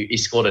think he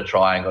scored a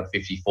try and got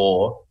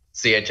 54.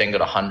 CHN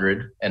got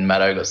 100 and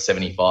Matto got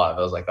 75.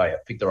 I was like, oh yeah,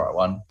 pick the right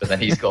one. But then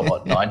he's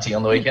got 90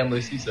 on the weekend,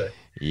 Lucy. So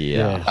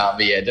yeah,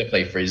 but yeah,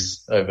 definitely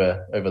Frizz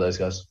over those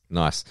guys.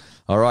 Nice.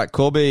 All right,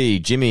 Corby,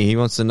 Jimmy, he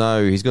wants to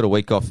know, he's got a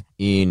week off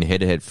in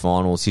head-to-head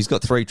finals. He's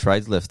got 3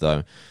 trades left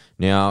though.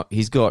 Now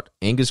he's got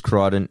Angus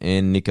Crichton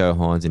and Nicho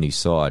Hynes in his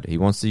side. He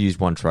wants to use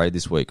one trade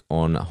this week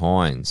on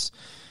Hynes.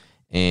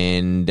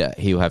 and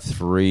he'll have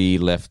 3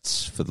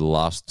 left for the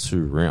last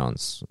 2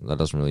 rounds. That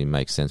doesn't really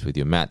make sense with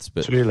your maths,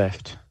 but 2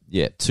 left.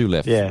 Yeah, 2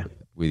 left. Yeah.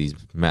 With his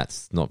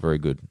maths, not very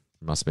good.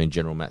 Must have been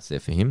general maths there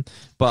for him.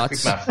 But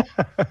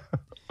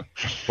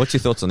what's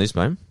your thoughts on this,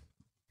 mate?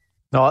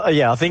 No,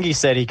 yeah, I think he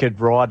said he could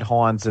ride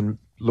Hines and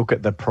look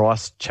at the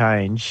price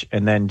change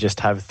and then just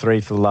have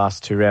 3 for the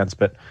last 2 rounds.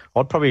 But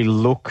I'd probably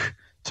look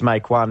to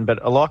make 1.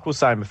 But like I was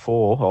saying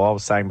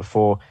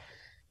before,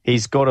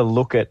 he's got to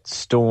look at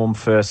Storm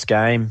first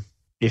game.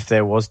 If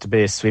there was to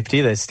be a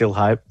Swiftie, there's still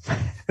hope.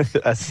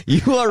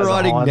 You are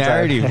writing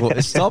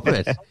narrative. Stop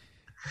it.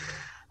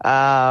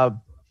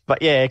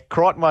 But yeah,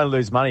 Crichton won't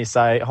lose money,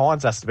 so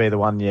Hines has to be the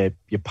one you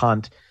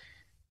punt.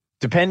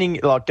 Depending,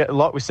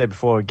 like we said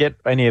before, get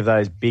any of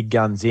those big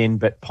guns in,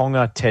 but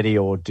Ponga, Teddy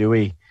or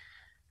Dewey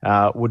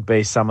would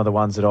be some of the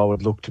ones that I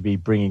would look to be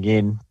bringing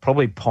in.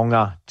 Probably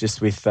Ponga,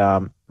 just with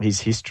his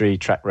history,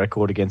 track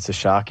record against the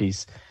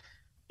Sharkies.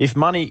 If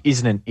money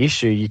isn't an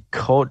issue, you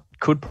could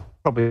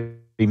probably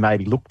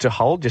maybe look to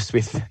hold just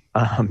with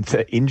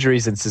the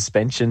injuries and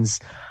suspensions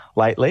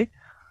lately.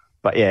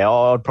 But yeah,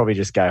 I'd probably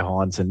just go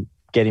Hines and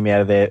get him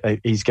out of there.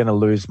 He's going to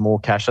lose more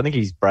cash. I think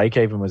his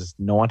break-even was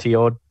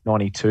 90-odd,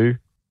 92.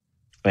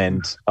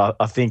 And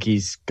I think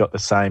he's got the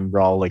same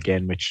role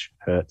again, which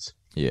hurts.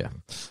 Yeah.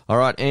 All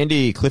right,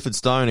 Andy, Clifford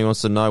Stone, he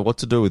wants to know what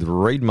to do with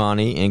Reed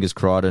Marnie, Angus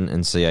Crichton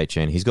and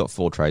CHN. He's got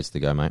 4 trades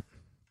to go, mate.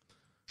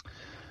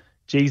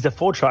 Geez, the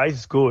 4 trades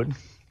is good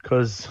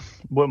because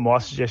what my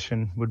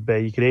suggestion would be,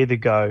 you could either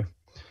go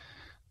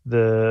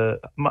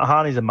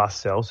Mahoney's a must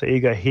sell, so you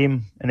go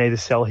him and either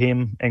sell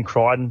him and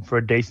Crichton for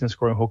a decent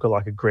scoring hooker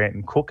like a Grant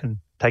and Cook and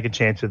take a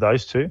chance with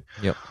those 2.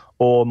 Yep.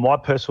 Or my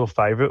personal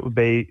favourite would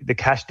be the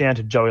cash down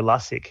to Joey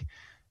Lussick,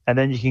 and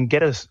then you can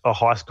get a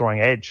high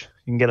scoring edge.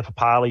 You can get a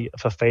Papali, a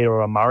Fafita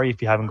or a Murray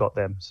if you haven't got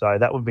them. So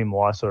that would be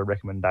my sort of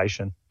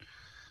recommendation.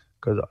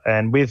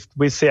 And with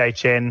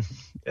CHN,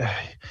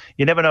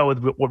 you never know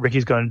what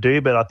Ricky's going to do,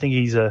 but I think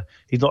he's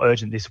not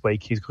urgent this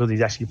week because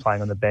he's actually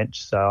playing on the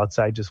bench. So I'd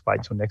say just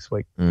wait till next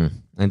week.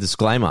 And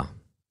disclaimer,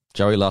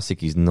 Joey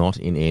Lussick is not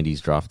in Andy's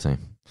draft team.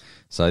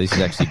 So this is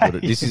actually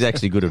good. This is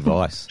actually good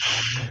advice.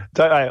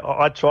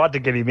 I tried to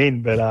get him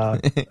in,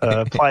 but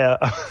player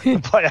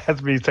has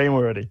been his team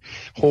already,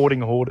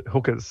 hoarding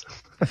hookers.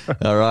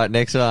 All right,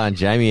 next one,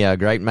 Jamie, our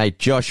great mate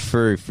Josh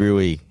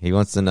Fui. He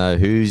wants to know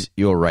who's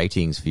your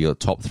ratings for your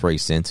top 3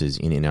 centres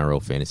in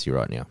NRL fantasy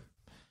right now.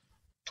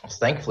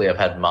 Thankfully, I've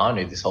had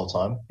Manu this whole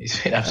time.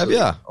 He's been absolutely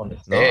on it.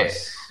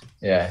 Nice.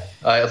 Yeah.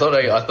 I thought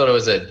it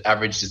was an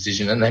average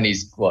decision, and then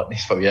he's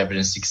probably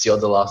averaging 60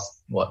 odd the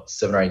last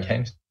 7 or 8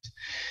 games.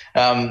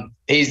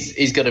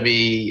 He's got to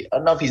be, I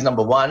don't know if he's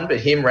number 1, but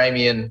him,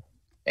 Ramian,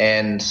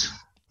 and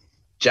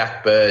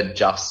Jack Bird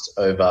just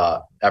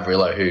over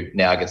Averillo, who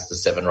now gets the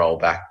 7 roll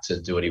back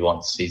to do what he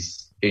wants.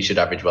 He should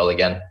average well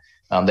again.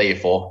 They're your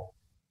 4,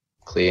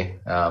 clear.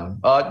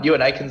 You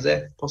and Aikens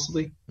there,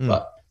 possibly,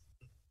 but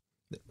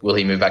will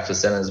he move back to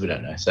centres? We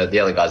don't know. So the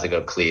other guys have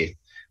got clear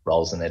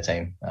roles in their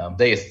team.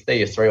 They're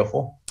your 3 or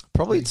 4.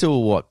 Probably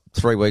till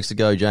 3 weeks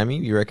ago, Jamie,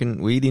 you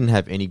reckon? We didn't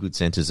have any good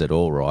centres at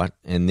all, right?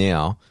 And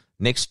now,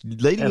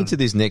 leading into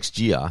this next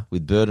year,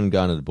 with Burden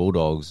going to the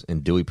Bulldogs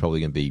and Dewey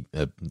probably going to be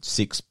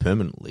 6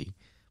 permanently,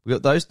 we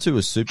got those 2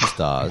 as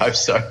superstars. I hope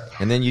so.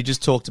 And then you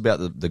just talked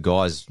about the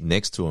guys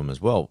next to him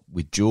as well,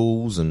 with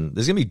Jules, and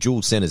there's going to be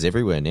dual centres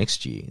everywhere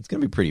next year. It's going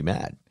to be pretty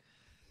mad.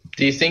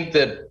 Do you think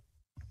that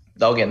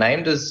they'll get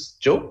named as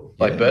dual,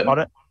 like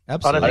Burton?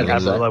 Absolutely. I don't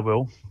think Averillo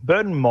will.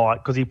 Burton might,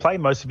 because he played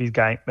most of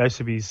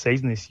his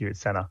season this year at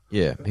centre.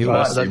 Yeah,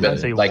 I don't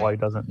see why he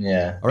doesn't.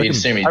 Yeah, you'd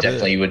assume he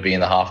definitely would be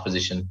in the half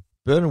position.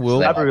 Burton will.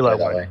 Averillo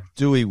won't.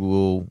 Dewey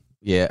will.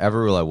 Yeah,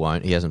 Averillo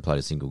won't. He hasn't played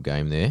a single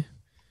game there.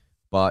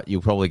 But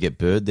you'll probably get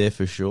Bird there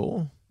for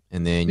sure.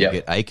 And then you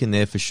get Aiken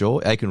there for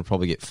sure. Aiken will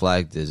probably get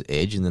flagged as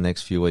edge in the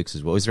next few weeks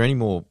as well. Is there any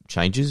more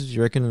changes,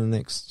 you reckon, in the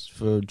next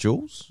for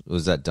Jules? Or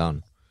is that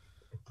done?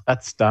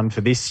 That's done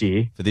for this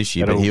year. But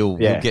he'll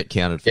get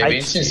counted for it'll be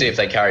interesting to see if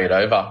they carry it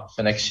over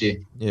for next year.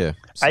 Yeah.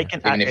 So,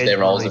 even if their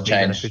roles have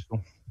changed.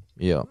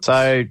 Yeah.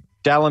 So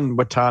Dallin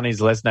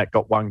Watani's Lesnak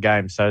got 1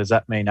 game. So does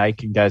that mean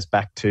Aiken goes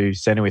back to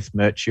centre with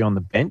Murchie on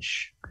the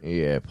bench?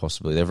 Yeah,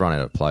 possibly. They've run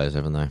out of players,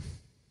 haven't they?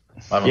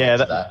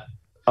 That.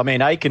 I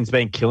mean, Aiken's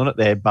been killing it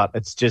there, but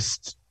it's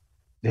just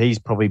he's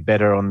probably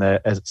better on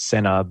as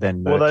centre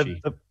than Murchie. Well,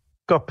 they've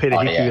got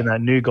Peter Hickey and that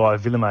new guy,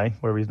 Villame,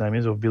 wherever his name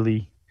is, or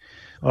Villy.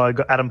 I've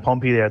got Adam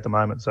Pompey there at the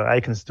moment, so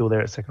Aiken's still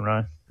there at second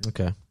row.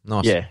 Okay,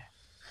 nice. Yeah.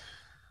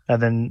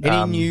 And then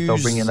any news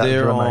they'll bring in that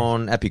there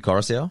on Api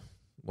Coruscant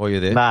while you're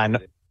there?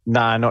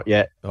 No, not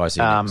yet. Oh, I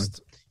see.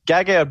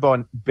 Gagai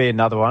would be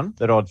another one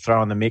that I'd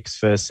throw in the mix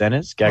for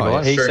centres.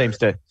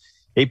 Gagai,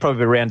 he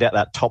probably round out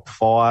that top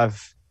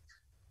 5.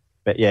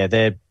 But yeah,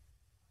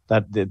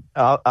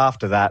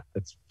 after that,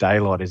 it's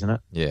daylight, isn't it?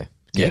 Yeah.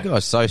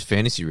 Gagai's so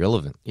fantasy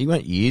relevant. He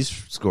went years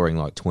scoring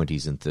like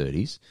 20s and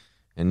 30s,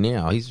 and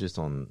now he's just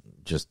on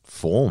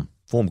form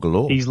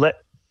galore. He's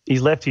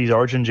left his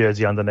Origin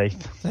jersey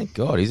underneath. Thank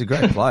God, he's a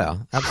great player,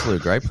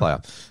 absolute great player.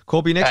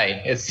 Corby next.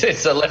 Hey,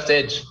 it's a left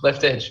edge.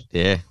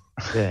 Yeah,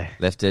 Yeah.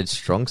 Left edge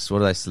strong.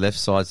 What are they? Left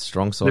side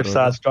strong side. Left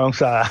side strong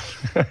side.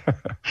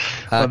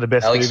 One of the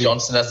best. Alex movies.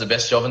 Johnson has the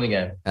best job in the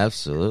game.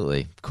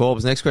 Absolutely.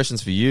 Corbs, next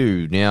question's for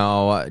you.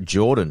 Now,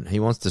 Jordan, he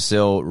wants to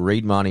sell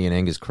Reed Marnie and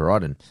Angus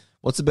Crichton.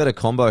 What's the better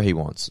combo he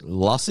wants?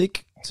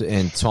 Lussick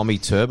and Tommy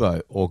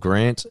Turbo, or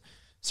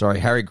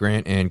Harry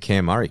Grant and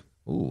Cam Murray?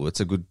 Ooh, that's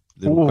a good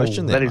little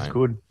question there, That is mate.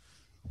 good.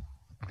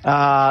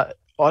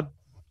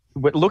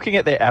 Looking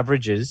at their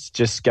averages,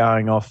 just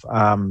going off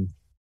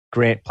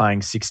Grant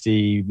playing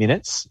 60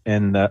 minutes,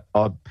 and I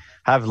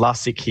have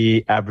Lussick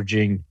here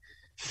averaging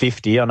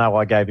 50. I know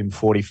I gave him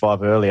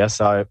 45 earlier,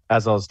 so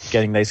as I was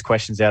getting these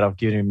questions out, I've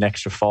given him an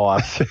extra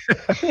 5.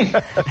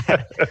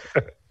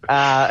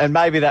 And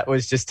maybe that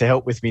was just to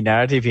help with me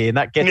narrative here, and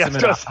that gets them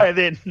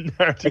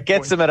it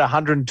gets them at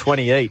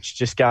 120 each,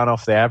 just going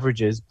off the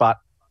averages. But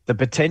the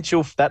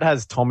potential that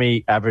has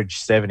Tommy average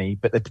 70,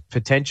 but the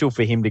potential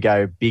for him to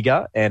go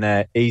bigger and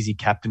an easy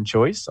captain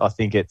choice, I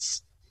think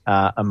it's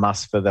a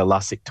must for the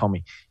Lussick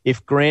Tommy.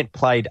 If Grant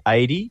played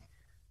 80,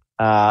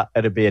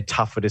 it'd be a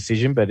tougher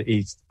decision, but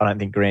I don't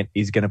think Grant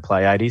is going to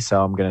play 80,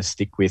 so I'm going to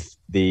stick with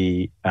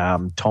the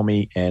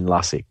Tommy and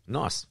Lussick.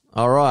 Nice.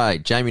 All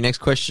right, Jamie, next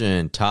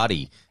question.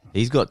 Tardy,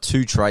 he's got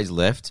 2 trades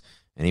left,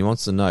 and he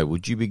wants to know,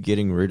 would you be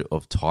getting rid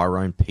of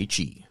Tyrone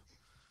Peachy?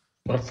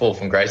 What a fall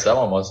from grace that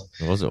one was.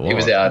 Was it? He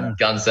was our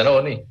gun center,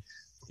 wasn't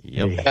he?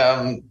 Yep.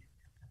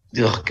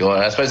 Oh, God.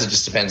 I suppose it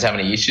just depends how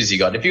many issues you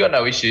got. If you got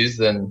no issues,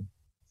 then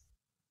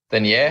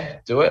yeah,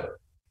 do it.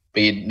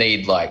 But you'd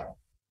need like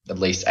at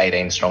least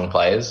 18 strong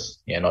players,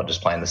 not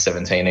just playing the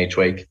 17 each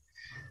week.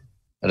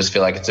 I just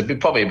feel like it's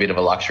probably a bit of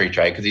a luxury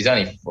trade because he's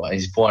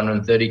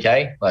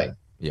 430K. Like,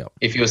 yep.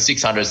 If he was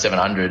 600,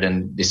 700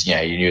 and this, you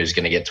knew he was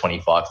going to get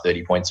 25,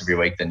 30 points every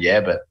week, then yeah,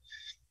 but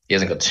he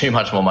hasn't got too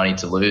much more money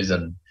to lose,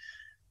 and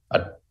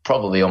I'd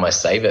probably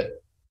almost save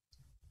it.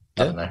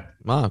 I don't know.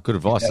 Ah, good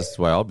advice. That's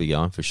the way I'll be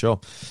going for sure.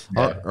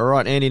 Yeah. All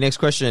right, Andy, next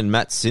question.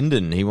 Matt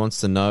Sinden, he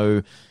wants to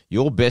know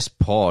your best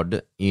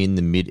pod in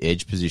the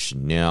mid-edge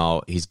position.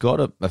 Now, he's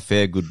got a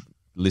fair good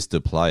list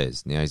of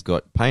players. Now, he's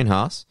got Payne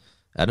Haas,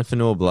 Adam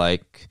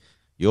Fanua-Blake,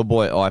 your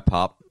boy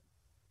IPUP,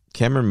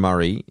 Cameron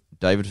Murray,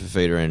 David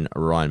Fafita, and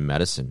Ryan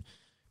Madison.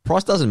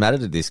 Price doesn't matter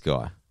to this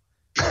guy.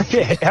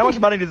 Yeah, how much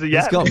money does he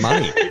have? He's got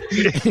money.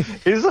 Is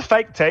this a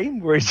fake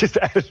team where he's just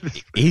added?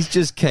 He's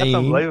just keen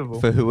unbelievable.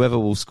 for whoever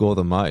will score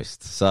the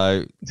most.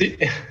 So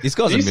this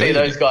guy's Do you a see million.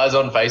 those guys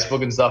on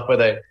Facebook and stuff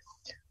where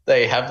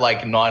they have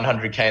like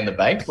 900K in the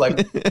bank?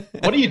 Like,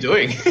 what are you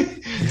doing?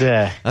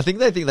 Yeah. I think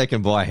they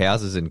can buy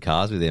houses and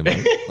cars with them.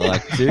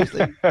 Like,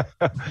 seriously?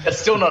 That's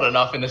still not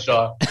enough in the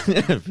Shire.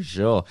 For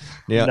sure.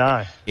 Now,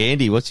 No.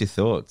 Andy, what's your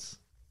thoughts?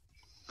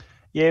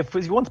 Yeah, if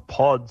he wants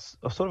pods,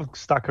 I've sort of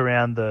stuck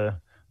around the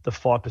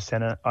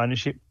 5%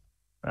 ownership.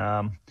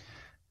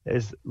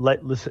 There's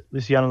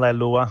Luciano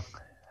Leilua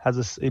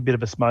has a bit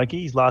of a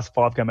smoky. His last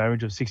 5-game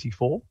average of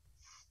 64.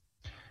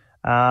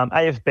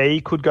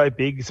 AFB could go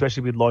big,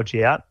 especially with Lodge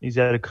out. He's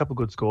had a couple of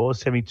good scores,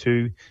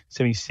 72,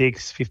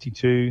 76,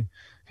 52,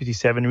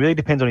 57. It really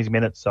depends on his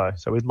minutes, though.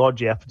 So with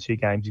Lodge out for 2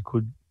 games, you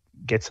could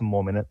get some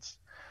more minutes.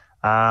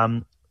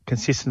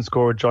 Consistent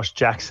scorer Josh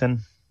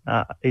Jackson.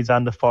 He's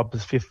under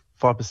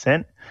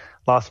 5%.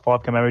 Last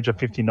 5-game average of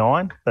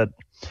 59. But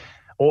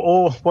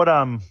or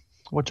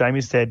what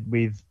Jamie said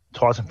with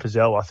Tyson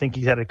Frizzell, I think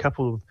he's had a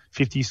couple of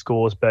 50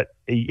 scores, but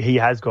he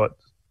has got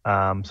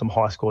some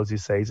high scores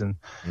this season.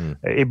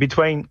 It'd be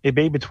between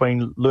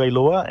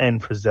Leilua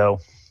and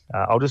Frizzell.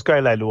 I'll just go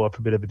Leilua for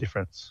a bit of a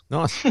difference.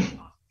 Nice.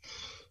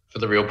 For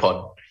the real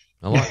pod.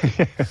 I like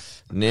it.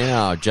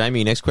 Now,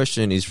 Jamie, next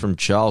question is from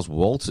Charles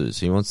Walters.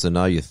 He wants to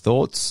know your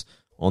thoughts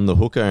on the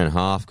hooker and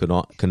half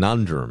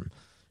conundrum.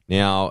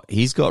 Now,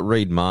 he's got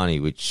Reed Marnie,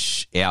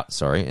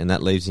 and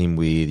that leaves him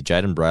with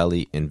Jaden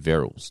Brayley and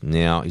Verrills.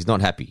 Now, he's not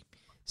happy.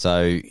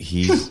 So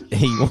he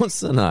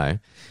wants to know,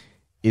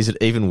 is it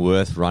even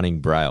worth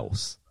running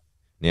Brails?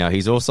 Now,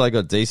 he's also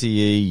got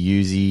DCE,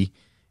 Uzi,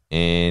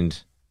 and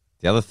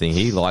the other thing,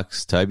 he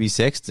likes Toby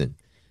Sexton.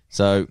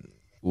 So,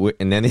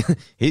 and then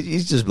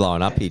he's just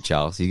blowing up here,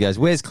 Charles. He goes,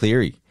 where's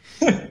Cleary?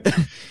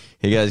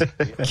 He goes,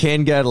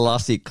 can go to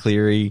Lussick,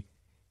 Cleary,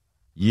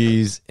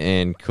 Hughes,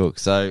 and Cook.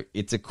 So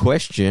it's a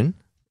question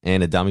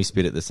and a dummy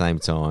spit at the same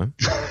time.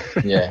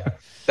 Yeah.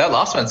 That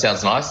last one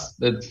sounds nice.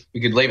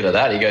 We could leave it at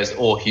that. He goes,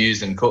 or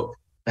Hughes and Cook.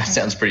 That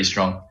sounds pretty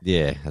strong.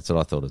 Yeah, that's what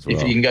I thought as well.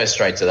 If you can go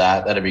straight to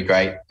that, that'd be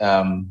great.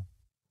 I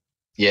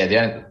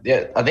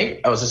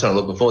think I was just trying to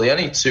look before. The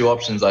only 2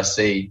 options I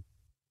see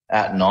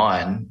at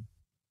 9,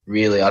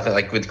 really, I think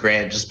like with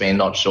Grant just being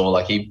not sure,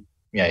 like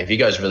if he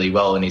goes really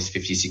well in his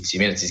 50, 60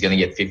 minutes, he's going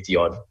to get 50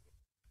 odd.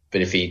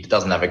 But if he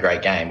doesn't have a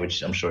great game,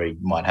 which I'm sure he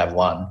might have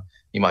one,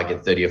 he might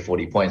get 30 or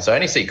 40 points. So I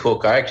only see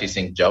Cook. I actually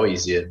think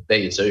Joey's there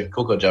you too.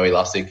 Cook or Joey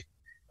Lussick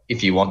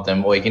if you want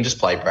them, or you can just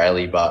play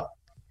Brayley. But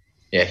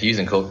yeah, Hughes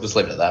and Cook, just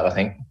leave it at that, I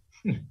think.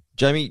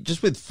 Jamie,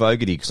 just with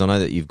Fogarty, because I know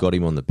that you've got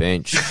him on the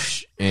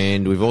bench,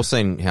 and we've all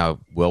seen how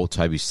well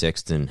Toby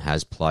Sexton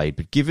has played,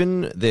 but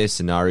given their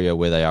scenario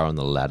where they are on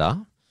the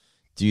ladder,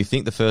 do you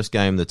think the first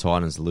game the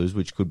Titans lose,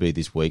 which could be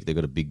this week, they've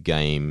got a big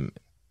game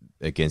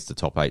against the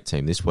top 8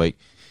 team this week.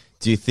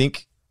 Do you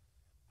think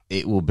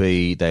it will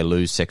be they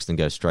lose Sexton,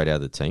 go straight out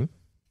of the team?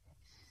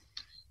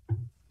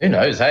 Who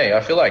knows? Hey,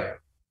 I feel like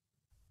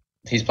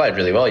he's played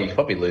really well. You could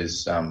probably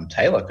lose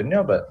Taylor, couldn't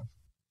you? But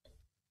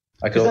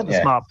that's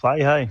a smart play,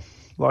 hey.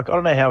 Like, I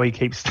don't know how he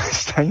keeps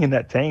staying in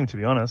that team, to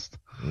be honest.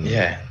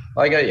 Yeah.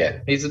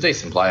 He's a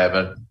decent player,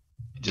 but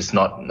just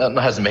not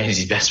hasn't been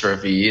his best for a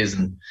few years.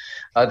 And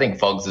I think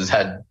Fogs has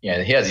had, he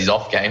has his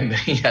off game, but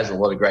he has a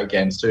lot of great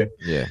games too.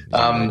 Yeah.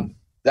 I'm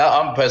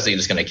personally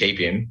just going to keep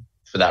him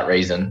for that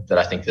reason, that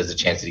I think there's a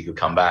chance that he could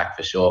come back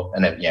for sure.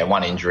 And then,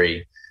 one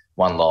injury,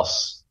 one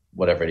loss,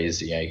 whatever it is,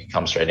 he can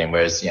come straight in.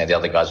 Whereas, the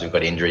other guys who've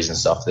got injuries and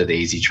stuff, they're the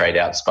easy trade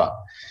outs. But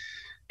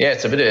yeah,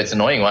 it's an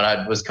annoying one.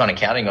 I was kind of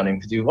counting on him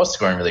because he was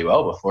scoring really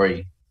well before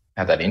he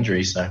had that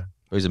injury. So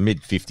he's a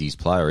mid-50s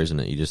player, isn't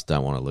it? You just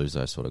don't want to lose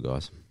those sort of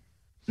guys.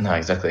 No,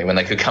 exactly. When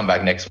they could come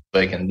back next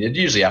week, and it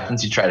usually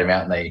happens, you trade them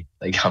out and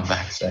they come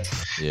back. So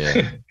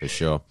yeah, for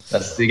sure.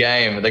 That's the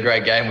game, the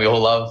great game we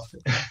all love.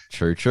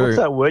 True. What's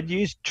that word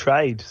used?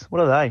 Trade.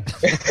 What are they?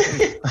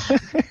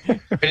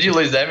 Did you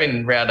lose them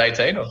in round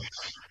 18? Or?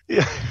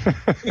 Yeah,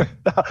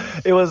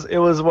 it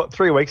was what,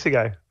 3 weeks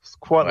ago. It's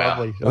quite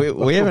lovely.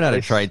 We haven't had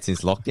a trade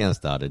since lockdown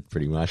started,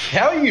 pretty much.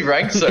 How are you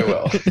ranked so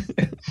well?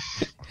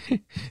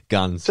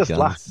 Guns, just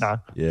luck. No,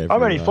 yeah,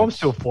 I'm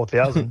still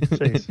 4,000.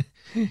 Jeez.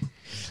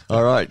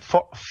 All right,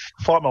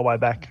 fight my way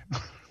back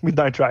with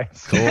no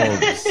trades.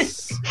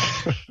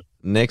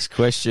 Next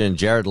question,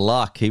 Jared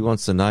Luck. He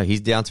wants to know.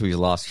 He's down to his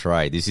last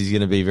trade. This is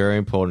going to be very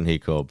important here,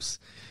 Cobbs.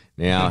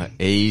 Now,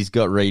 he's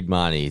got Reed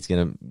money. He's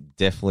going to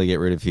definitely get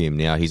rid of him.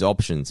 Now, his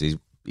options,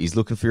 he's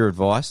looking for your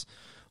advice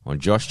on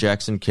Josh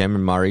Jackson,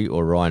 Cameron Murray,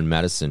 or Ryan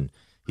Madison.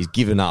 He's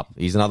given up.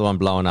 He's another one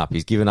blowing up.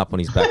 He's given up on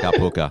his backup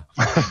hooker.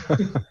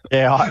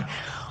 Yeah,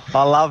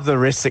 I love the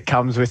risk that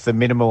comes with the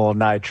minimal or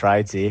no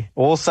trades here.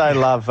 Also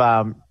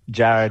love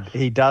Jared.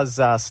 He does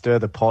stir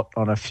the pot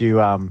on a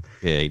few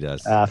he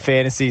does.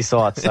 Fantasy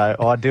sites, so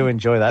I do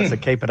enjoy that, so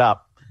keep it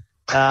up.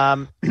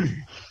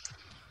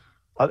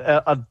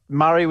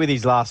 Murray, with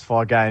his last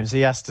 5 games,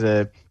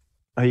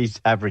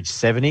 he's averaged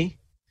 70.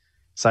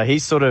 So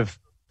he's sort of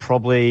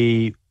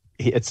probably,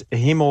 it's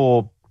him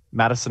or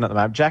Madison at the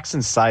moment.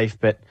 Jackson's safe,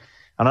 but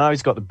I know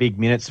he's got the big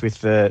minutes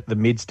with the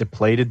mids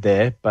depleted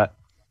there, but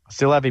I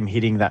still have him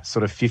hitting that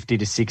sort of 50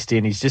 to 60,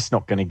 and he's just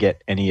not going to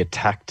get any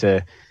attack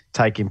to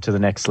take him to the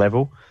next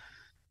level.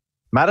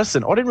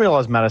 Madison, I didn't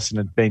realise Madison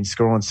had been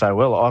scoring so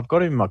well. I've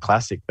got him in my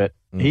classic, but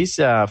his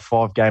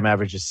 5-game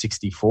average is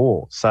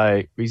 64.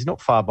 So he's not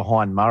far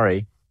behind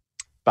Murray.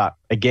 But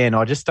again,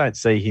 I just don't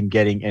see him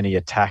getting any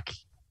attack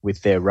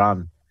with their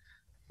run.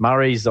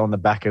 Murray's on the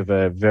back of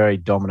a very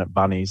dominant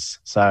Bunnies.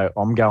 So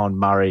I'm going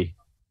Murray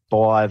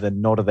by the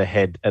nod of the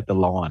head at the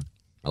line.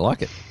 I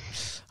like it.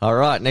 All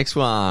right, next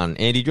one.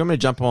 Andy, do you want me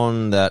to jump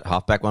on that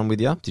halfback one with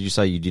you? Did you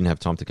say you didn't have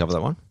time to cover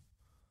that one?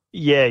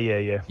 Yeah.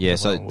 Yeah,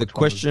 so the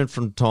question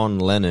from Ton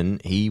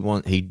Lennon, he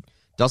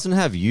doesn't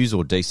have Hughes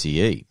or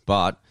DCE,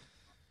 but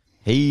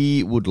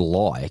he would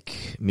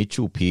like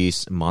Mitchell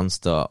Pearce,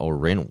 Munster, or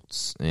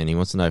Reynolds, and he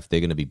wants to know if they're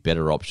going to be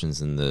better options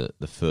than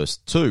the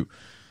first 2.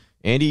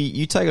 Andy,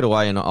 you take it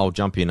away, and I'll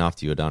jump in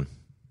after you're done.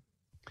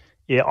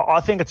 Yeah,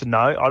 I think it's a no.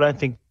 I don't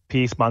think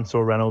Pearce, Munster,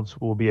 or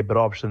Reynolds will be a better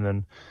option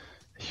than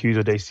Hughes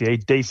or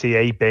DCE.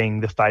 DCE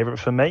being the favourite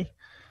for me.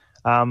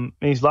 In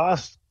his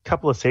last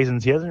couple of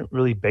seasons, he hasn't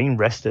really been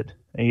rested.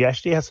 And he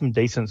actually has some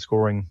decent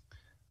scoring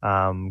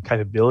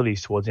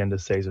capabilities towards the end of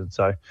the season.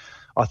 So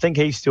I think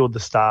he's still the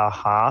star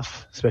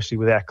half, especially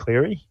without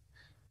Cleary.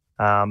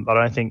 I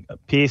don't think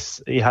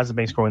Pearce, he hasn't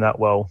been scoring that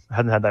well,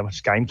 hasn't had that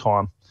much game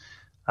time.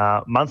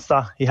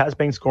 Munster, he has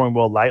been scoring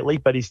well lately,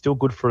 but he's still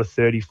good for a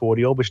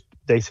 30-40, which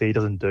DCE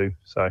doesn't do.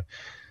 So,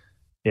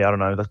 yeah, I don't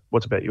know.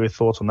 What's about your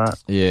thoughts on that?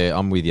 Yeah,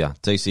 I'm with you.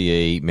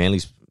 DCE,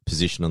 Manly's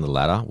position on the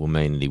ladder will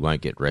mean that he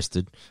won't get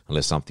rested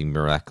unless something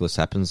miraculous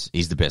happens.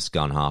 He's the best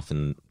gun half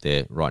in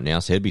there right now,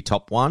 so he'd be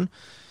top 1.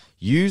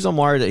 Hughes, I'm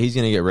worried that he's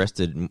going to get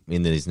rested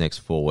in these next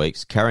 4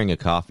 weeks, carrying a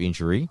calf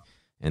injury,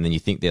 and then you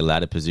think their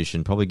ladder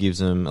position probably gives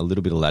him a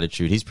little bit of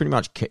latitude. He's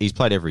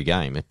played every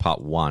game at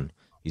part 1.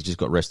 He's just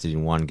got rested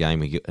in one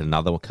game. He got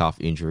another calf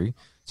injury.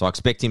 So I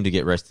expect him to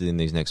get rested in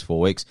these next 4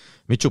 weeks.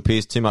 Mitchell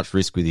Pearce, too much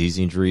risk with his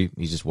injury.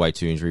 He's just way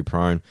too injury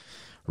prone.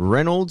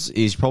 Reynolds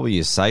is probably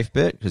a safe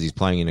bet because he's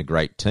playing in a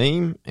great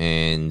team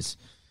and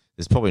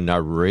there's probably no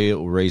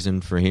real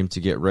reason for him to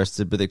get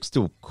rested, but they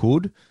still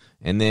could.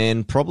 And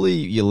then probably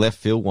your left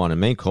field one,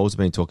 and me and Cole's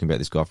been talking about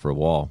this guy for a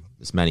while,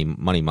 it's Money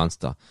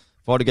Munster.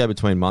 If I had to go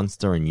between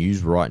Munster and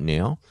Hughes right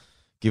now,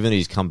 given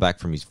he's come back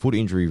from his foot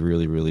injury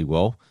really, really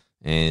well,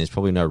 and there's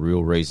probably no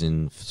real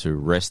reason to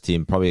rest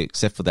him, probably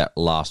except for that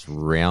last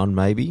round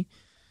maybe,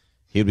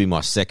 he would be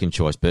my second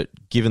choice. But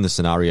given the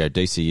scenario,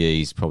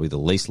 DCE is probably the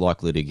least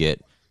likely to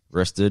get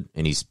rested,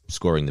 and he's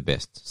scoring the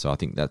best. So I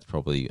think that's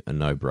probably a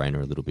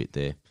no-brainer a little bit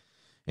there.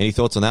 Any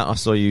thoughts on that? I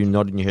saw you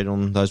nodding your head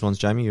on those ones,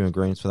 Jamie. You in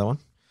agreement for that one?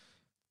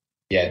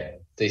 Yeah,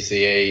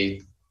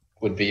 DCE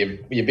would be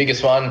your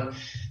biggest one.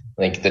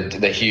 I think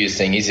the Hughes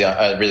thing, he's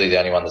really the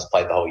only one that's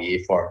played the whole year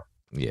for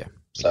him. Yeah.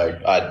 So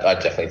I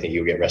definitely think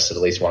he'll get rested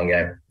at least one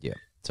game. Yeah.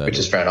 Which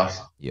is fair enough.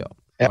 Yeah.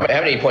 How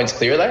many points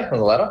clear are they on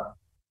the ladder?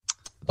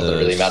 Not that it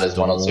really matters,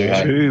 one or two.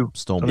 Hey?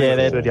 Storm. Yeah,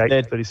 they're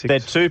 38, 36. They're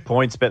 2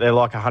 points, but they're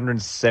like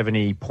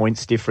 170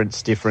 points different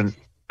to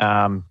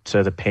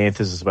the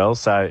Panthers as well.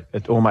 So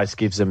it almost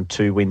gives them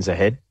 2 wins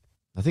ahead.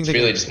 I think It's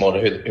really just more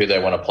to who they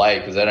want to play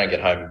because they don't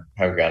get home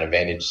ground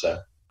advantage. So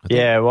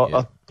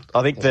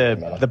I think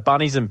the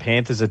Bunnies and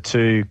Panthers are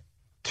two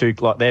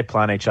like they're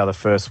playing each other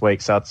first week.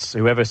 So it's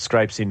whoever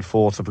scrapes in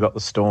fourth have got the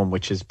Storm,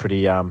 which is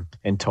pretty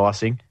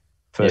enticing.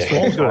 First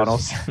week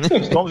finals.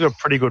 Storm's got a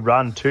pretty good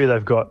run too.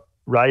 They've got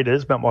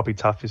Raiders, but it might be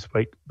tough this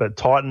week. But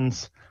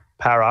Titans,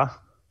 Para,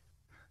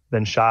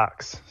 then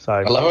Sharks. So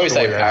I love when we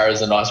say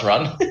Para's a nice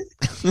run.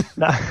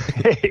 No,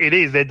 it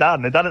is. They're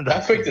done. They're done and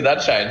done. How quick did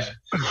that change?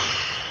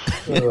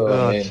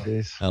 Oh, man.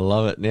 jeez. I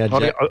love it. Now, I've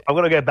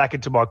got to go back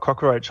into my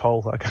cockroach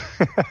hole.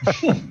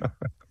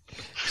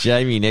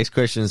 Jamie, next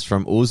question is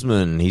from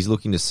Usman. He's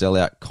looking to sell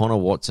out Connor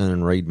Watson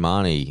and Reed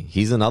Marnie.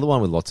 He's another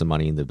one with lots of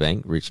money in the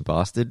bank, rich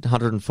bastard,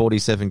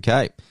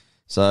 147K.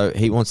 So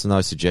he wants to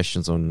know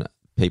suggestions on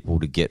people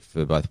to get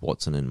for both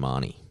Watson and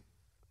Marnie.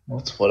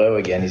 What's Watto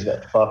again? He's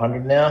about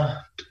 500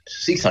 now.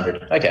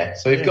 600. Okay,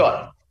 so we've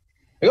got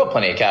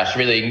plenty of cash.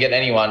 Really, you can get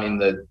anyone in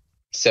the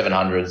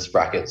 700s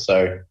bracket.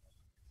 So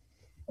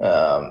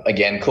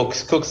again,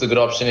 Cook's a good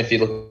option if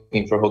you're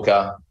looking for a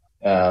hooker.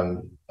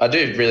 I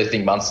do really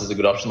think Munster's a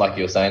good option, like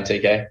you were saying,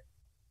 TK.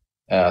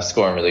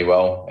 Scoring really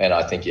well, and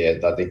I think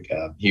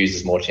Hughes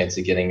has more chance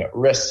of getting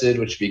rested,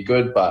 which would be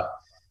good. But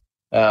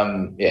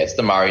it's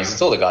the Murrays,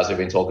 it's all the guys we've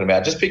been talking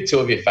about. Just pick 2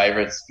 of your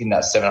favourites in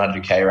that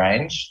 700K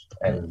range,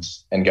 and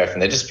go from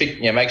there. Just pick,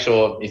 make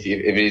sure if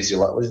it is your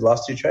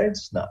last 2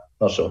 trades. No,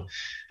 not sure.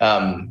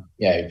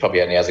 He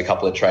probably only has a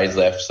couple of trades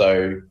left,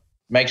 so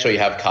make sure you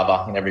have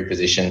cover in every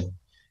position,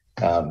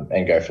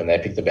 and go from there.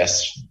 Pick the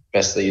best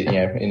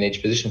in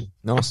each position.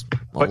 Nice.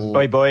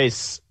 Oi,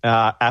 boys,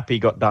 Appy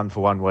got done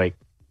for 1 week.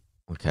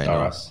 Okay, All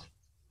nice. right.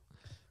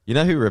 You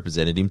know who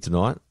represented him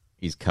tonight?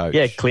 His coach.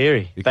 Yeah,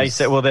 Cleary. They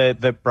said,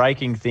 the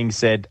breaking thing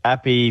said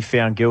Appy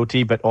found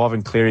guilty, but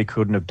Ivan Cleary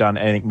couldn't have done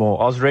anything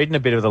more. I was reading a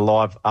bit of the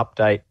live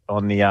update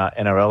on the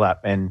NRL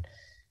app, and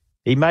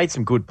he made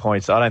some good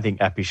points. I don't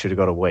think Appy should have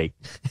got a week.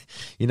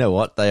 You know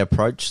what? They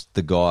approached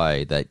the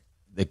guy, the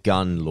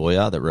gun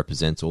lawyer that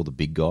represents all the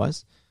big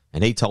guys,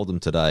 and he told them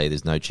today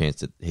there's no chance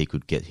that he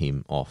could get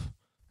him off,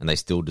 and they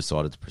still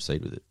decided to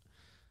proceed with it.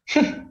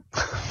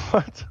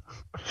 What?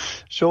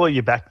 Surely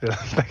you back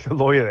the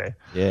lawyer there.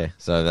 Yeah,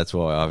 so that's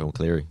why Ivan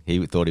Cleary.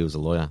 He thought he was a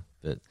lawyer,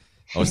 but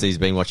obviously he's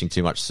been watching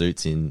too much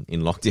Suits in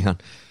lockdown.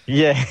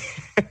 Yeah.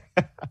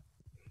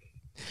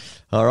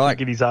 All right.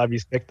 Give his Harvey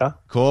Specter.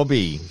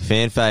 Corby,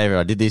 fan favourite.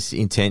 I did this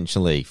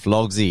intentionally.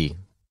 Flogsy.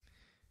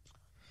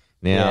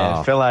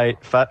 Now, fellow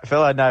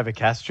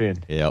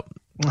Novocastrian. Yep.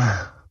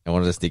 I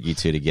wanted to stick you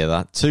 2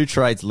 together. 2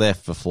 trades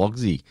left for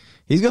Flogsy.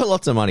 He's got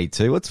lots of money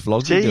too. What's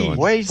Flogsy doing?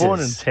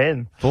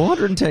 410.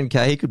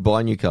 410K. He could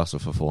buy Newcastle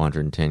for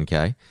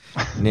 410K.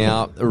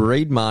 Now,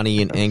 Reed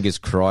Marnie and Angus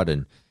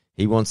Crichton.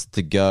 He wants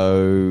to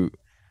go.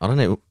 I don't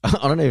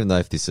even know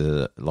if this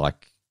is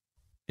like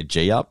a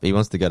G up. He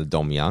wants to go to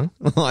Dom Young.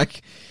 No,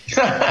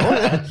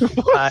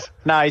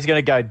 he's going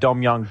to go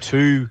Dom Young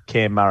to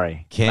Cam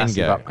Murray.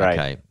 Massive upgrade.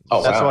 Okay.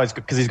 Oh, that's why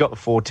because he's got the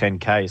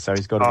 410K, so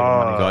he's got a bit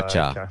of money.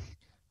 Gotcha. Okay.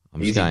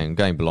 I'm just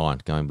going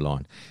blind.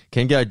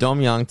 Can go Dom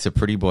Young to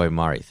Pretty Boy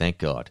Murray, thank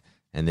God.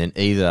 And then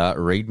either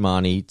Reed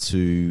Marnie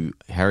to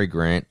Harry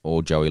Grant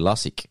or Joey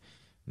Lussick.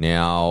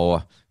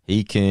 Now,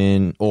 he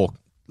can, or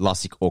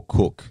Lussick or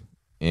Cook.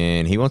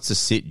 And he wants to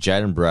sit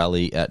Jaden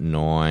Bradley at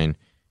 9,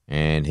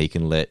 and he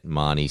can let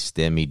Marnie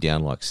stem me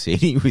down like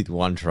City with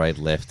 1 trade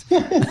left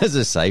as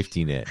a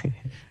safety net.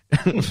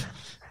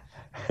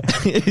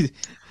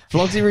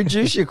 Flogsy,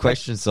 reduce your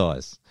question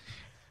size.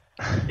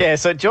 Yeah,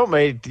 so do you want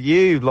me?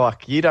 You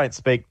don't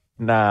speak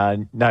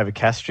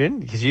Novocastrian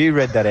because you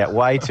read that out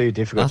way too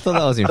difficult. I thought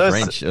that was in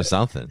French or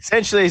something.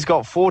 Essentially, he's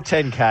got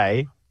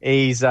 410K.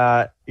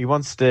 He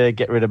wants to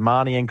get rid of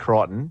Marnie and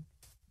Crichton.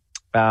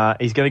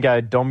 He's going to go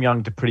Dom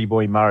Young to Pretty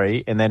Boy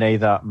Murray, and then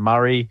either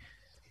Murray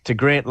to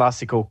Grant,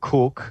 Lussick or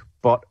Cook.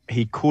 But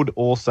he could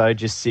also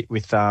just sit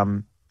with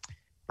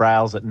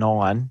Browse at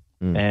 9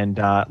 and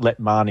let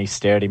Marnie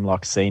stare at him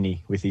like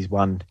Sini with his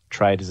 1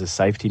 trade as a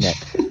safety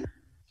net.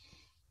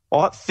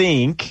 I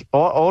think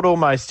I'd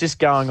almost, just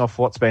going off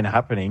what's been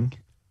happening,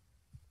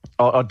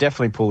 I'd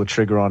definitely pull the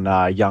trigger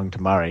on Young to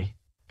Murray.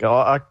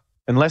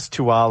 Unless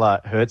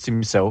Tuala hurts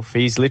himself,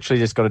 he's literally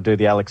just got to do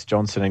the Alex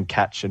Johnson and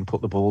catch and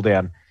put the ball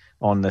down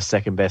on the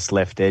second best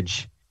left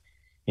edge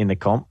in the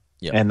comp.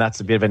 Yep. And that's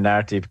a bit of a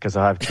narrative because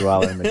I have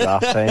Tuala in the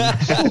draft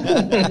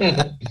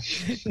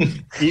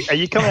team. Are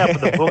you coming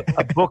up with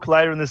a book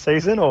later in the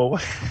season, or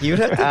you'd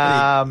have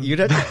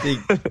to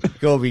think,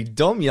 Gorby,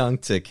 Dom Young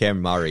to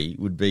Cam Murray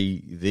would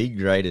be the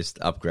greatest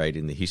upgrade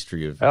in the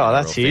history of. Oh,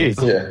 that's huge!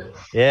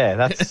 Yeah,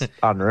 that's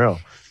unreal.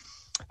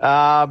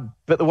 But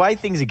the way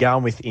things are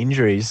going with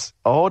injuries,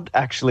 I'd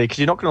actually, because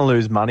you're not going to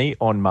lose money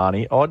on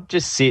Marnie, I'd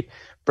just sit.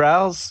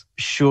 Browse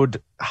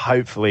should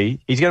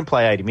hopefully, he's going to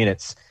play 80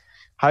 minutes.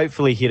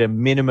 hopefully hit a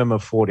minimum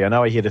of 40. I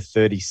know he hit a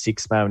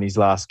 36 maybe in his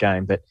last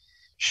game, but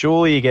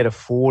surely you get a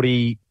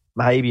 40,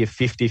 maybe a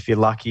 50 if you're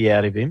lucky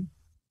out of him.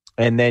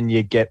 And then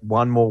you get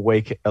one more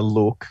week a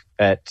look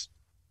at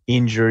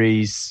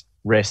injuries,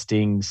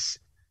 restings,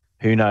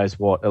 who knows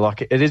what.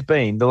 Like it has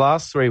been the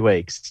last 3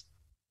 weeks,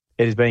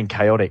 it has been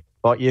chaotic.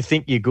 Like you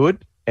think you're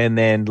good, and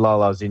then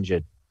Lolo's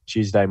injured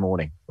Tuesday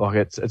morning. Like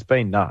it's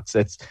been nuts.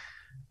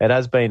 It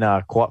has been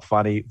quite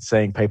funny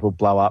seeing people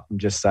blow up and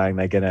just saying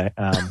they're going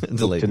to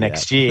look to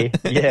next year.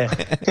 Yeah,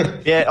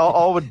 yeah.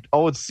 I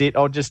would sit.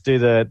 I'll just do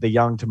the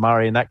Young to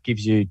Murray, and that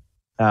gives you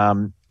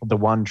the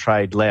one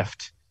trade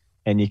left,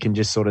 and you can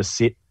just sort of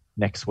sit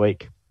next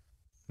week.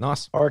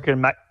 Nice. I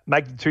reckon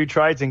make the 2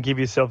 trades and give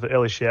yourself an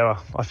early shower.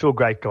 I feel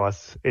great,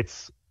 guys.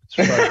 It's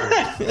so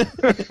good.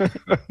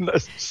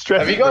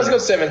 Have you guys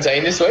got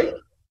 17 this week?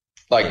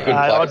 Like good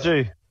players? I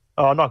do.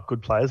 Oh, not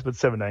good players, but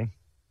 17.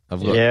 I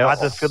had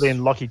to fill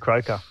in Lockie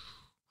Croker.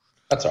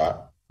 That's all right.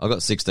 I've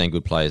got 16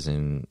 good players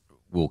in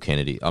Will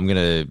Kennedy. I'm going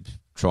to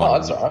try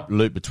and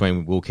loop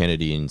between Will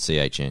Kennedy and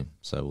CHN,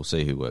 so we'll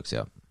see who works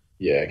out.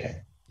 Yeah,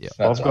 okay. Yeah,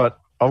 I've got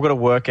to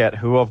work out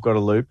who I've got to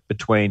loop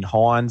between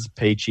Hines,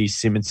 Peachy,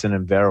 Simonson,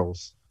 and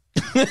Verrills.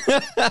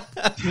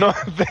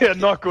 They're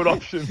not good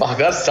options. Fuck,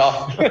 that's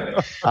tough.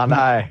 I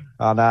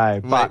know.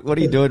 Mate, But what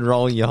are you doing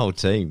rolling your whole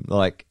team?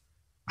 Like,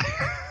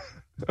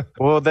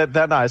 well,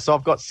 no. So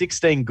I've got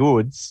 16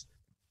 goods,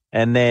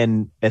 and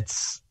then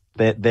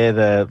they're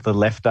the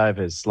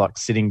leftovers, like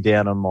sitting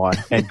down on my,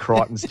 and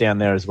Crichton's down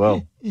there as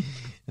well.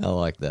 I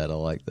like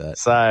that.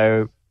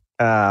 So,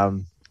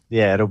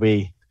 yeah, it'll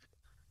be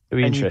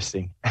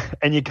interesting.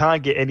 And you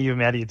can't get any of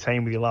them out of your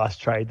team with your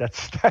last trade.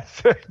 That's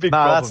a big problem.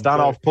 No, that's done.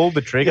 Too. I've pulled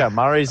the trigger.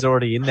 Murray's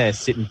already in there,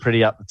 sitting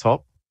pretty up the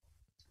top.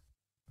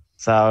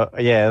 So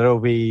yeah, it'll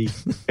be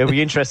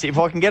interesting. If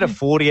I can get a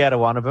 40 out of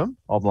one of them,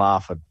 I'm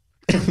laughing.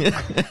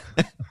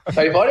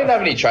 Hey, if I didn't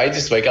have any trades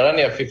this week, I'd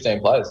only have 15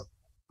 players.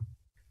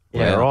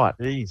 Yeah, Wow. right.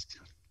 Jeez.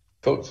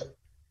 Cool.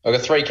 I've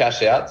got 3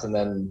 cash outs and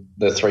then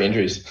the 3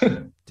 injuries.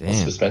 Damn.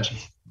 Suspension.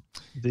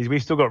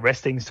 We've still got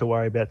restings to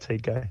worry about,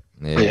 TK.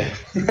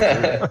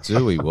 Yeah.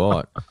 Do we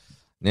what?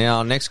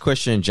 Now, next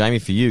question, Jamie,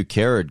 for you.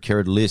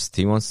 Kerrod List.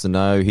 He wants to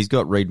know, he's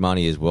got Reed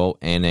Money as well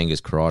and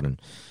Angus Crichton.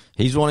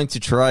 He's wanting to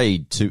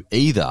trade to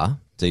either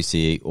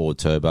DCE or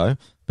Turbo,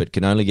 but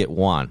can only get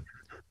one.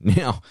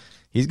 Now,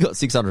 he's got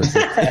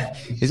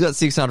 650. He's got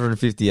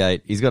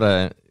 658. He's got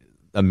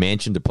a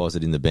mansion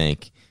deposit in the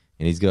bank,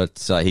 and he's got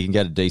he can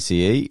go to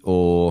DCE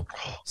or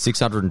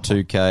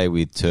 602K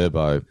with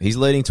Turbo. He's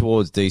leading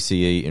towards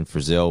DCE and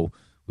Frizzell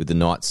with the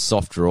Knights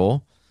soft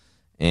draw,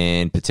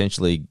 and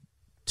potentially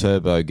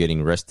Turbo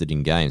getting rested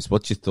in games.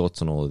 What's your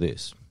thoughts on all of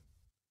this?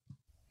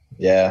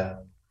 Yeah.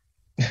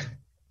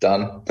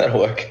 Done.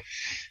 That'll work.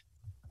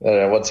 I don't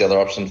know, what's the other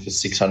option for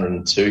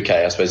 602K?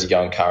 I suppose you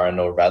go on Curran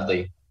or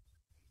Radley.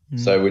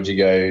 So would you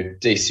go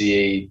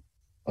DCE?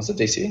 Was it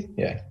DCE?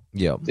 Yeah.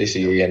 Yeah.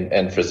 DCE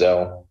and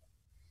Frizzell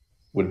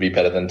would be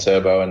better than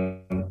Turbo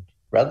and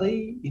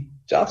Radley,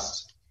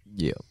 just?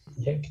 Yeah.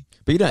 Yeah.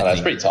 But you don't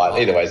It's pretty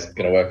tight. Either way, it's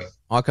going to work.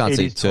 I can't It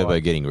see is Turbo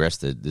tight. getting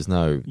rested. There's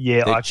no...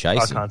 Yeah, they're I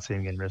chasing. can't see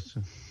him getting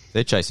rested.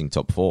 They're chasing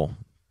top 4.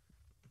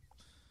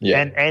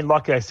 Yeah. And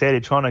like I said,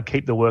 they're trying to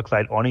keep the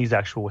workload on his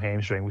actual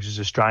hamstring, which is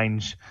a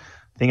strange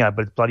thing, but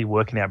it's bloody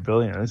working out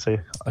brilliantly. So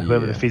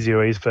whoever the physio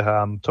is for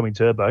Tommy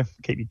Turbo,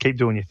 keep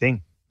doing your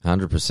thing.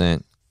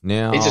 100%.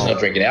 Now... He's just not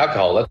drinking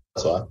alcohol,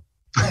 that's why.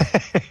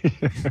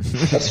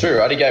 That's true,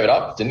 right? He gave it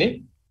up, didn't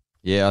he?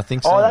 Yeah, I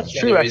think so. Oh, that's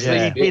true, Yeah, actually.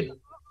 yeah. He did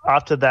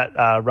after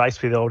that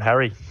race with old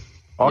Harry.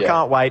 I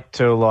can't wait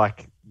till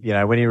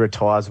when he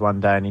retires one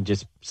day and he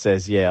just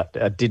says, "Yeah,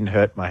 it didn't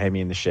hurt my hemi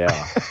in the shower."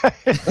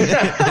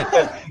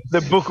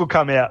 The book will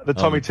come out, the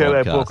Tommy the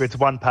Turbo podcast. book. It's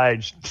 1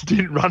 page.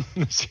 Didn't run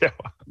in the shower.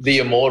 The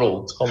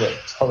immortal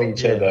Tommy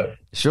Turbo.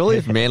 Surely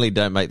if Manly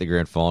don't make the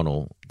grand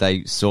final,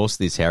 they source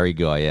this Harry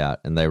guy out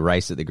and they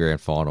race at the grand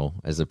final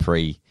as a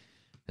pre-game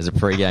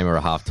or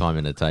a halftime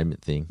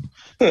entertainment thing.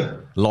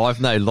 Live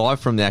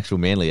from the actual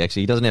Manly.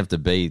 Actually, he doesn't have to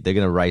be. They're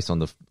going to race on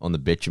the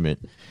bitumen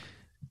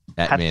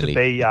at Has Manly. to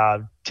be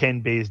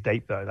 10 beers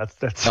deep, though.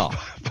 That's Oh.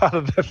 part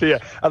of the. Yeah,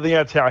 I think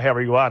that's how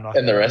Harry won.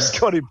 And the rest.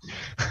 Got him.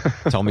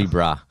 Tommy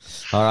Bra.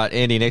 All right,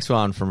 Andy, next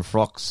one from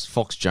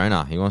Fox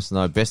Jonah. He wants to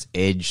know best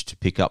edge to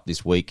pick up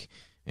this week,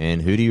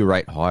 and who do you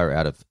rate higher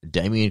out of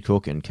Damien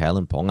Cook and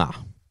Kalen Ponga?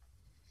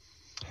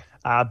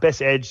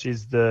 Best edge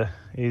is the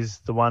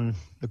one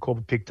the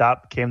corporate picked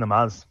up, Cam the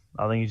Muzz.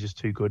 I think he's just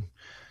too good.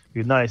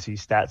 You notice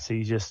his stats;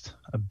 he's just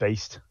a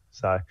beast.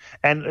 So,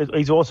 and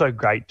he's also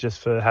great just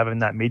for having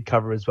that mid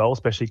cover as well,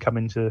 especially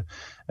coming to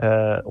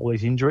all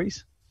these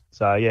injuries.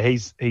 So yeah,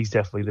 he's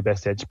definitely the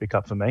best edge pick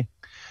up for me.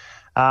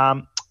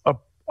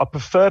 I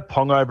prefer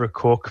Ponga over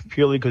Cook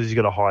purely because he's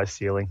got a high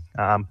ceiling.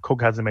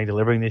 Cook hasn't been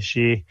delivering this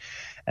year,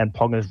 and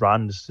Ponga's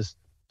run is just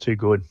too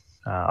good.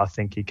 I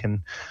think he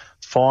can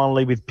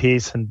finally, with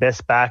Pearce and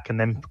Best back, and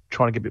then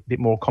trying to get a bit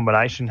more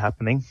combination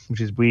happening,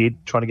 which is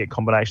weird, trying to get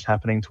combination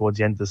happening towards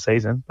the end of the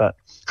season, but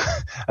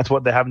that's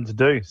what they're having to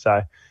do.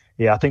 So,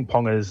 yeah, I think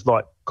Ponga is,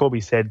 like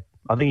Corby said,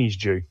 I think he's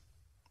due.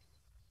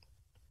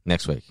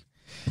 next week.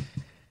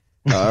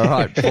 All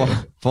right,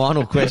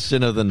 final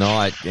question of the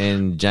night,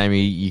 and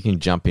Jamie, you can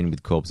jump in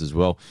with Corbs as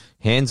well.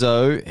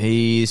 Hanzo,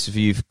 here's for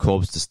you,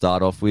 Corbs, to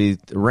start off with.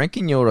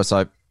 Ranking your order,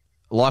 so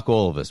like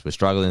all of us, we're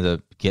struggling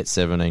to get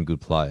 17 good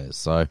players.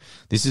 So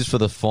this is for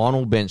the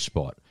final bench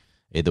spot.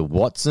 Either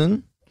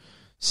Watson,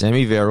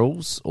 Sammy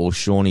Verrills, or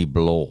Shawnee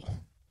Blore.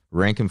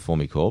 Rank them for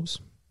me, Corbs.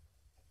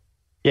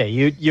 Yeah,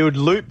 you would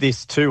loop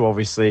this too,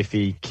 obviously, if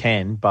he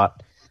can,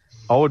 but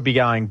I would be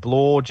going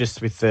Blore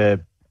just with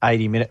the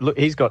 80 minutes. Look,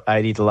 he's got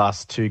 80 the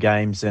last 2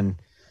 games, and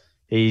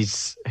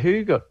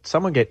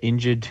someone get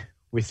injured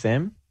with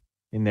them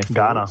in their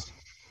Garner.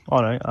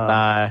 forwards?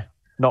 No,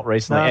 not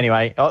recently. No.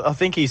 Anyway, I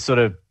think he's sort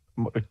of,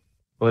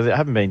 well, they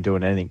haven't been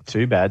doing anything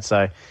too bad.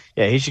 So,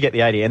 yeah, he should get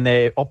the 80. And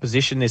their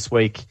opposition this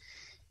week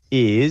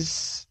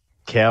is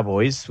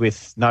Cowboys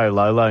with no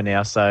Lolo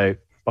now. So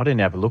I didn't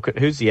have a look at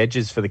who's the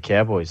edges for the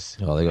Cowboys.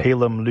 Oh, they got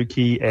Helam,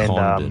 Lukey,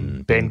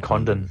 and Ben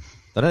Condon.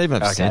 They don't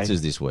even have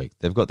centres this week.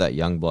 They've got that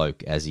young bloke,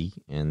 Azzy,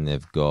 and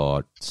they've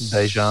got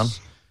Dejan,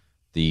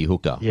 the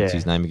hooker. Yeah. What's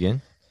his name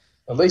again?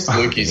 At least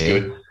Lukey's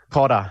good.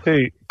 Cotter.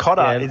 Who?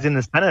 Cotter is in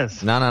the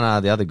centres. No,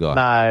 the other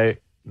guy.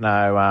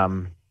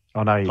 No.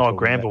 I know.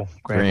 Granville.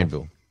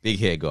 Big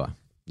hair guy.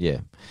 Yeah.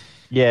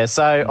 Yeah,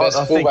 so best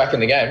I fullback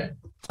think, in the game.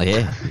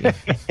 Yeah.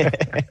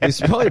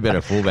 He's probably a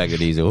better fullback than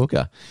he's a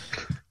hooker.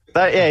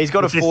 Yeah, he's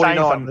got a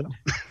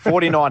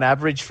 49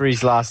 average for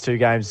his last 2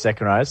 games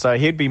second row, so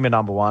he'd be my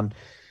number 1.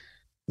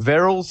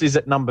 Verrills is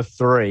at number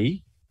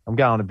 3. I'm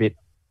going a bit,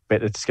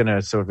 but it's going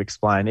to sort of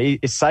explain.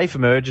 It's safe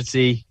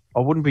emergency.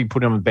 I wouldn't be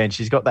putting him on the bench.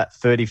 He's got that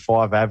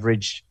 35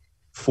 average,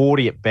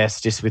 40 at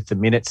best just with the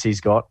minutes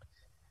he's got.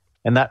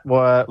 And that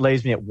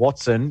leaves me at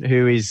Watson,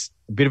 who is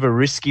a bit of a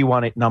risky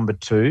one at number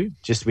 2,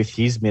 just with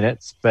his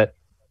minutes. But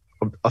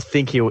I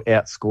think he'll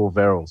outscore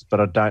Verrills,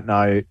 but I don't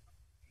know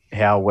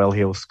how well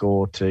he'll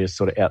score to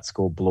sort of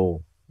outscore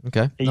Blore.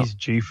 Okay. He's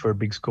due for a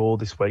big score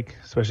this week,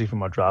 especially for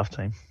my draft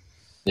team.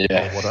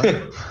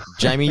 Yeah.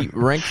 Jamie,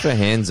 rank for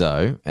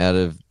Hanzo out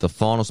of the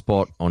final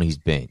spot on his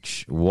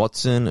bench.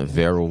 Watson,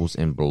 Verrills,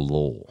 and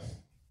Blore.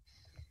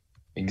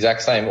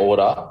 Exact same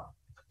order.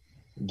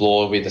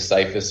 Blore will be the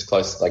safest,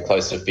 close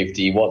to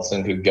 50.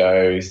 Watson could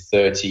go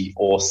 30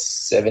 or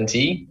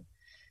 70.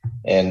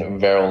 And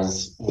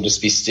Verrills will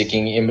just be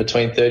sticking in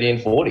between 30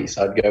 and 40.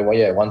 So I'd go,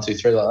 1, 2,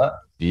 3 like that.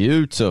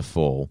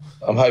 Beautiful.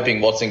 I'm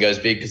hoping Watson goes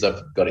big because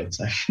I've got him.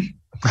 So.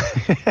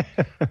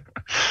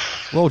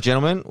 Well,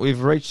 gentlemen,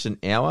 we've reached an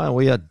hour and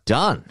we are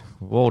done.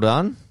 Well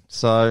done.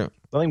 So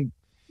I think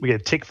we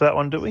get a tick for that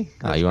one, do we?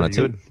 Oh, you want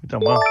a tick? We've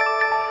done well.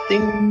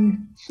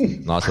 Ding.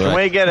 Nice work. Can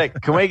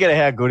we get a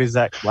how good is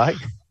that, Blake?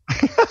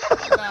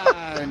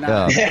 No.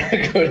 How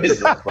good is this,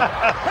 Blake?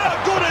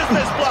 How good is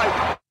this,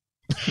 Blake?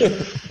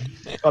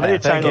 I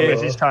need to change my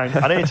message tone.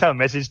 I need to change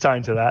message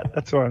tone to that.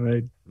 That's what I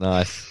need.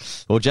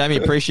 Nice. Well, Jamie,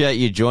 appreciate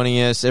you joining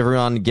us.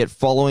 Everyone, get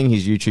following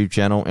his YouTube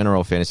channel,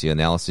 NRL Fantasy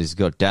Analysis. He's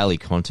got daily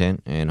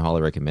content and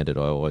highly recommended.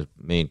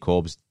 Me and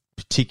Corbs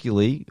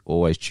particularly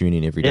always tune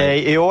in every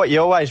day. Yeah, you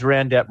always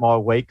round out my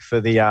week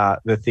for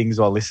the things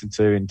I listen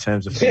to in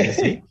terms of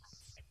fantasy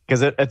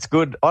because it's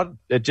good. I've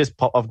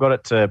got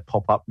it to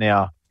pop up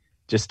now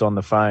just on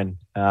the phone.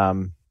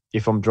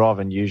 If I'm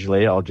driving,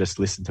 usually I'll just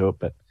listen to it,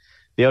 but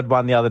the odd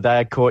one the other day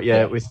I caught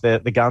you with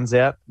the guns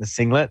out, the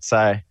singlet.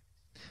 So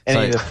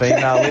any of the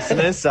female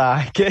listeners,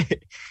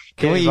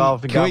 can we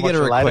get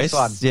a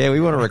request? Yeah, we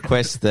want to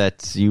request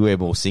that you wear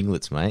more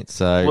singlets, mate.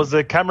 So was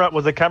the camera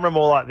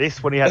more like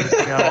this when he had the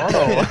thing on?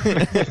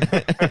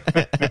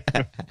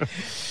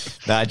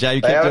 Nah,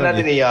 Jay, I haven't had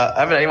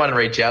anyone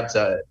reach out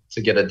to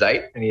get a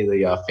date, any of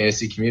the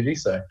fantasy community.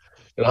 So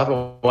it'll happen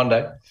one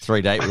day.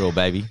 3-date rule,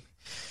 baby.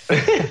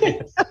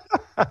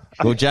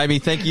 Well, Jamie,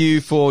 thank you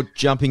for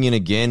jumping in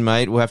again,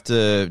 mate. We'll have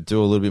to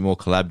do a little bit more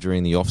collab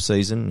during the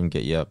off-season and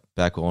get you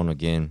back on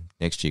again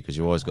next year because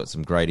you've always got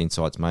some great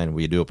insights, mate, and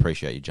we do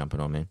appreciate you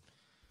jumping on, man.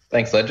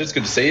 Thanks, Ledgers.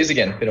 Good to see you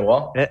again. Been a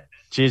while. Yeah.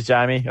 Cheers,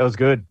 Jamie. It was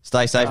good.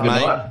 Stay safe, mate.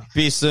 Night.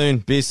 Be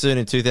soon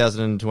in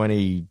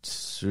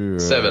 2022.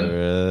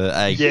 7.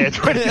 8. Yeah,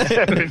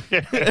 27.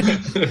 Yeah.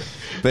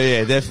 But,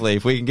 yeah, definitely.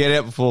 If we can get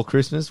out before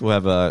Christmas, we'll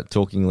have a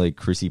Talking League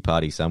Chrissy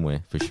party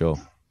somewhere for sure.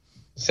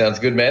 Sounds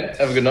good, man.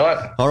 Have a good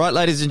night. All right,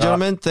 ladies and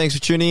gentlemen, thanks for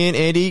tuning in.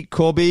 Andy,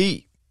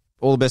 Corby,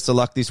 all the best of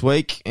luck this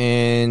week,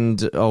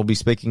 and I'll be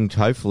speaking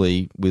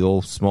hopefully with all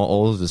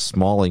of us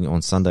smiling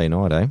on Sunday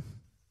night, eh?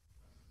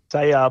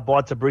 Say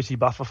bye to Brucey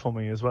Buffer for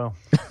me as well.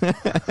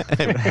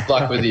 Good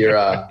luck with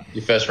your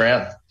first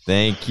round.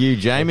 Thank you,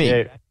 Jamie.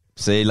 Thank you.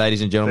 See you,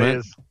 ladies and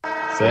gentlemen. See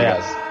you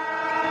guys.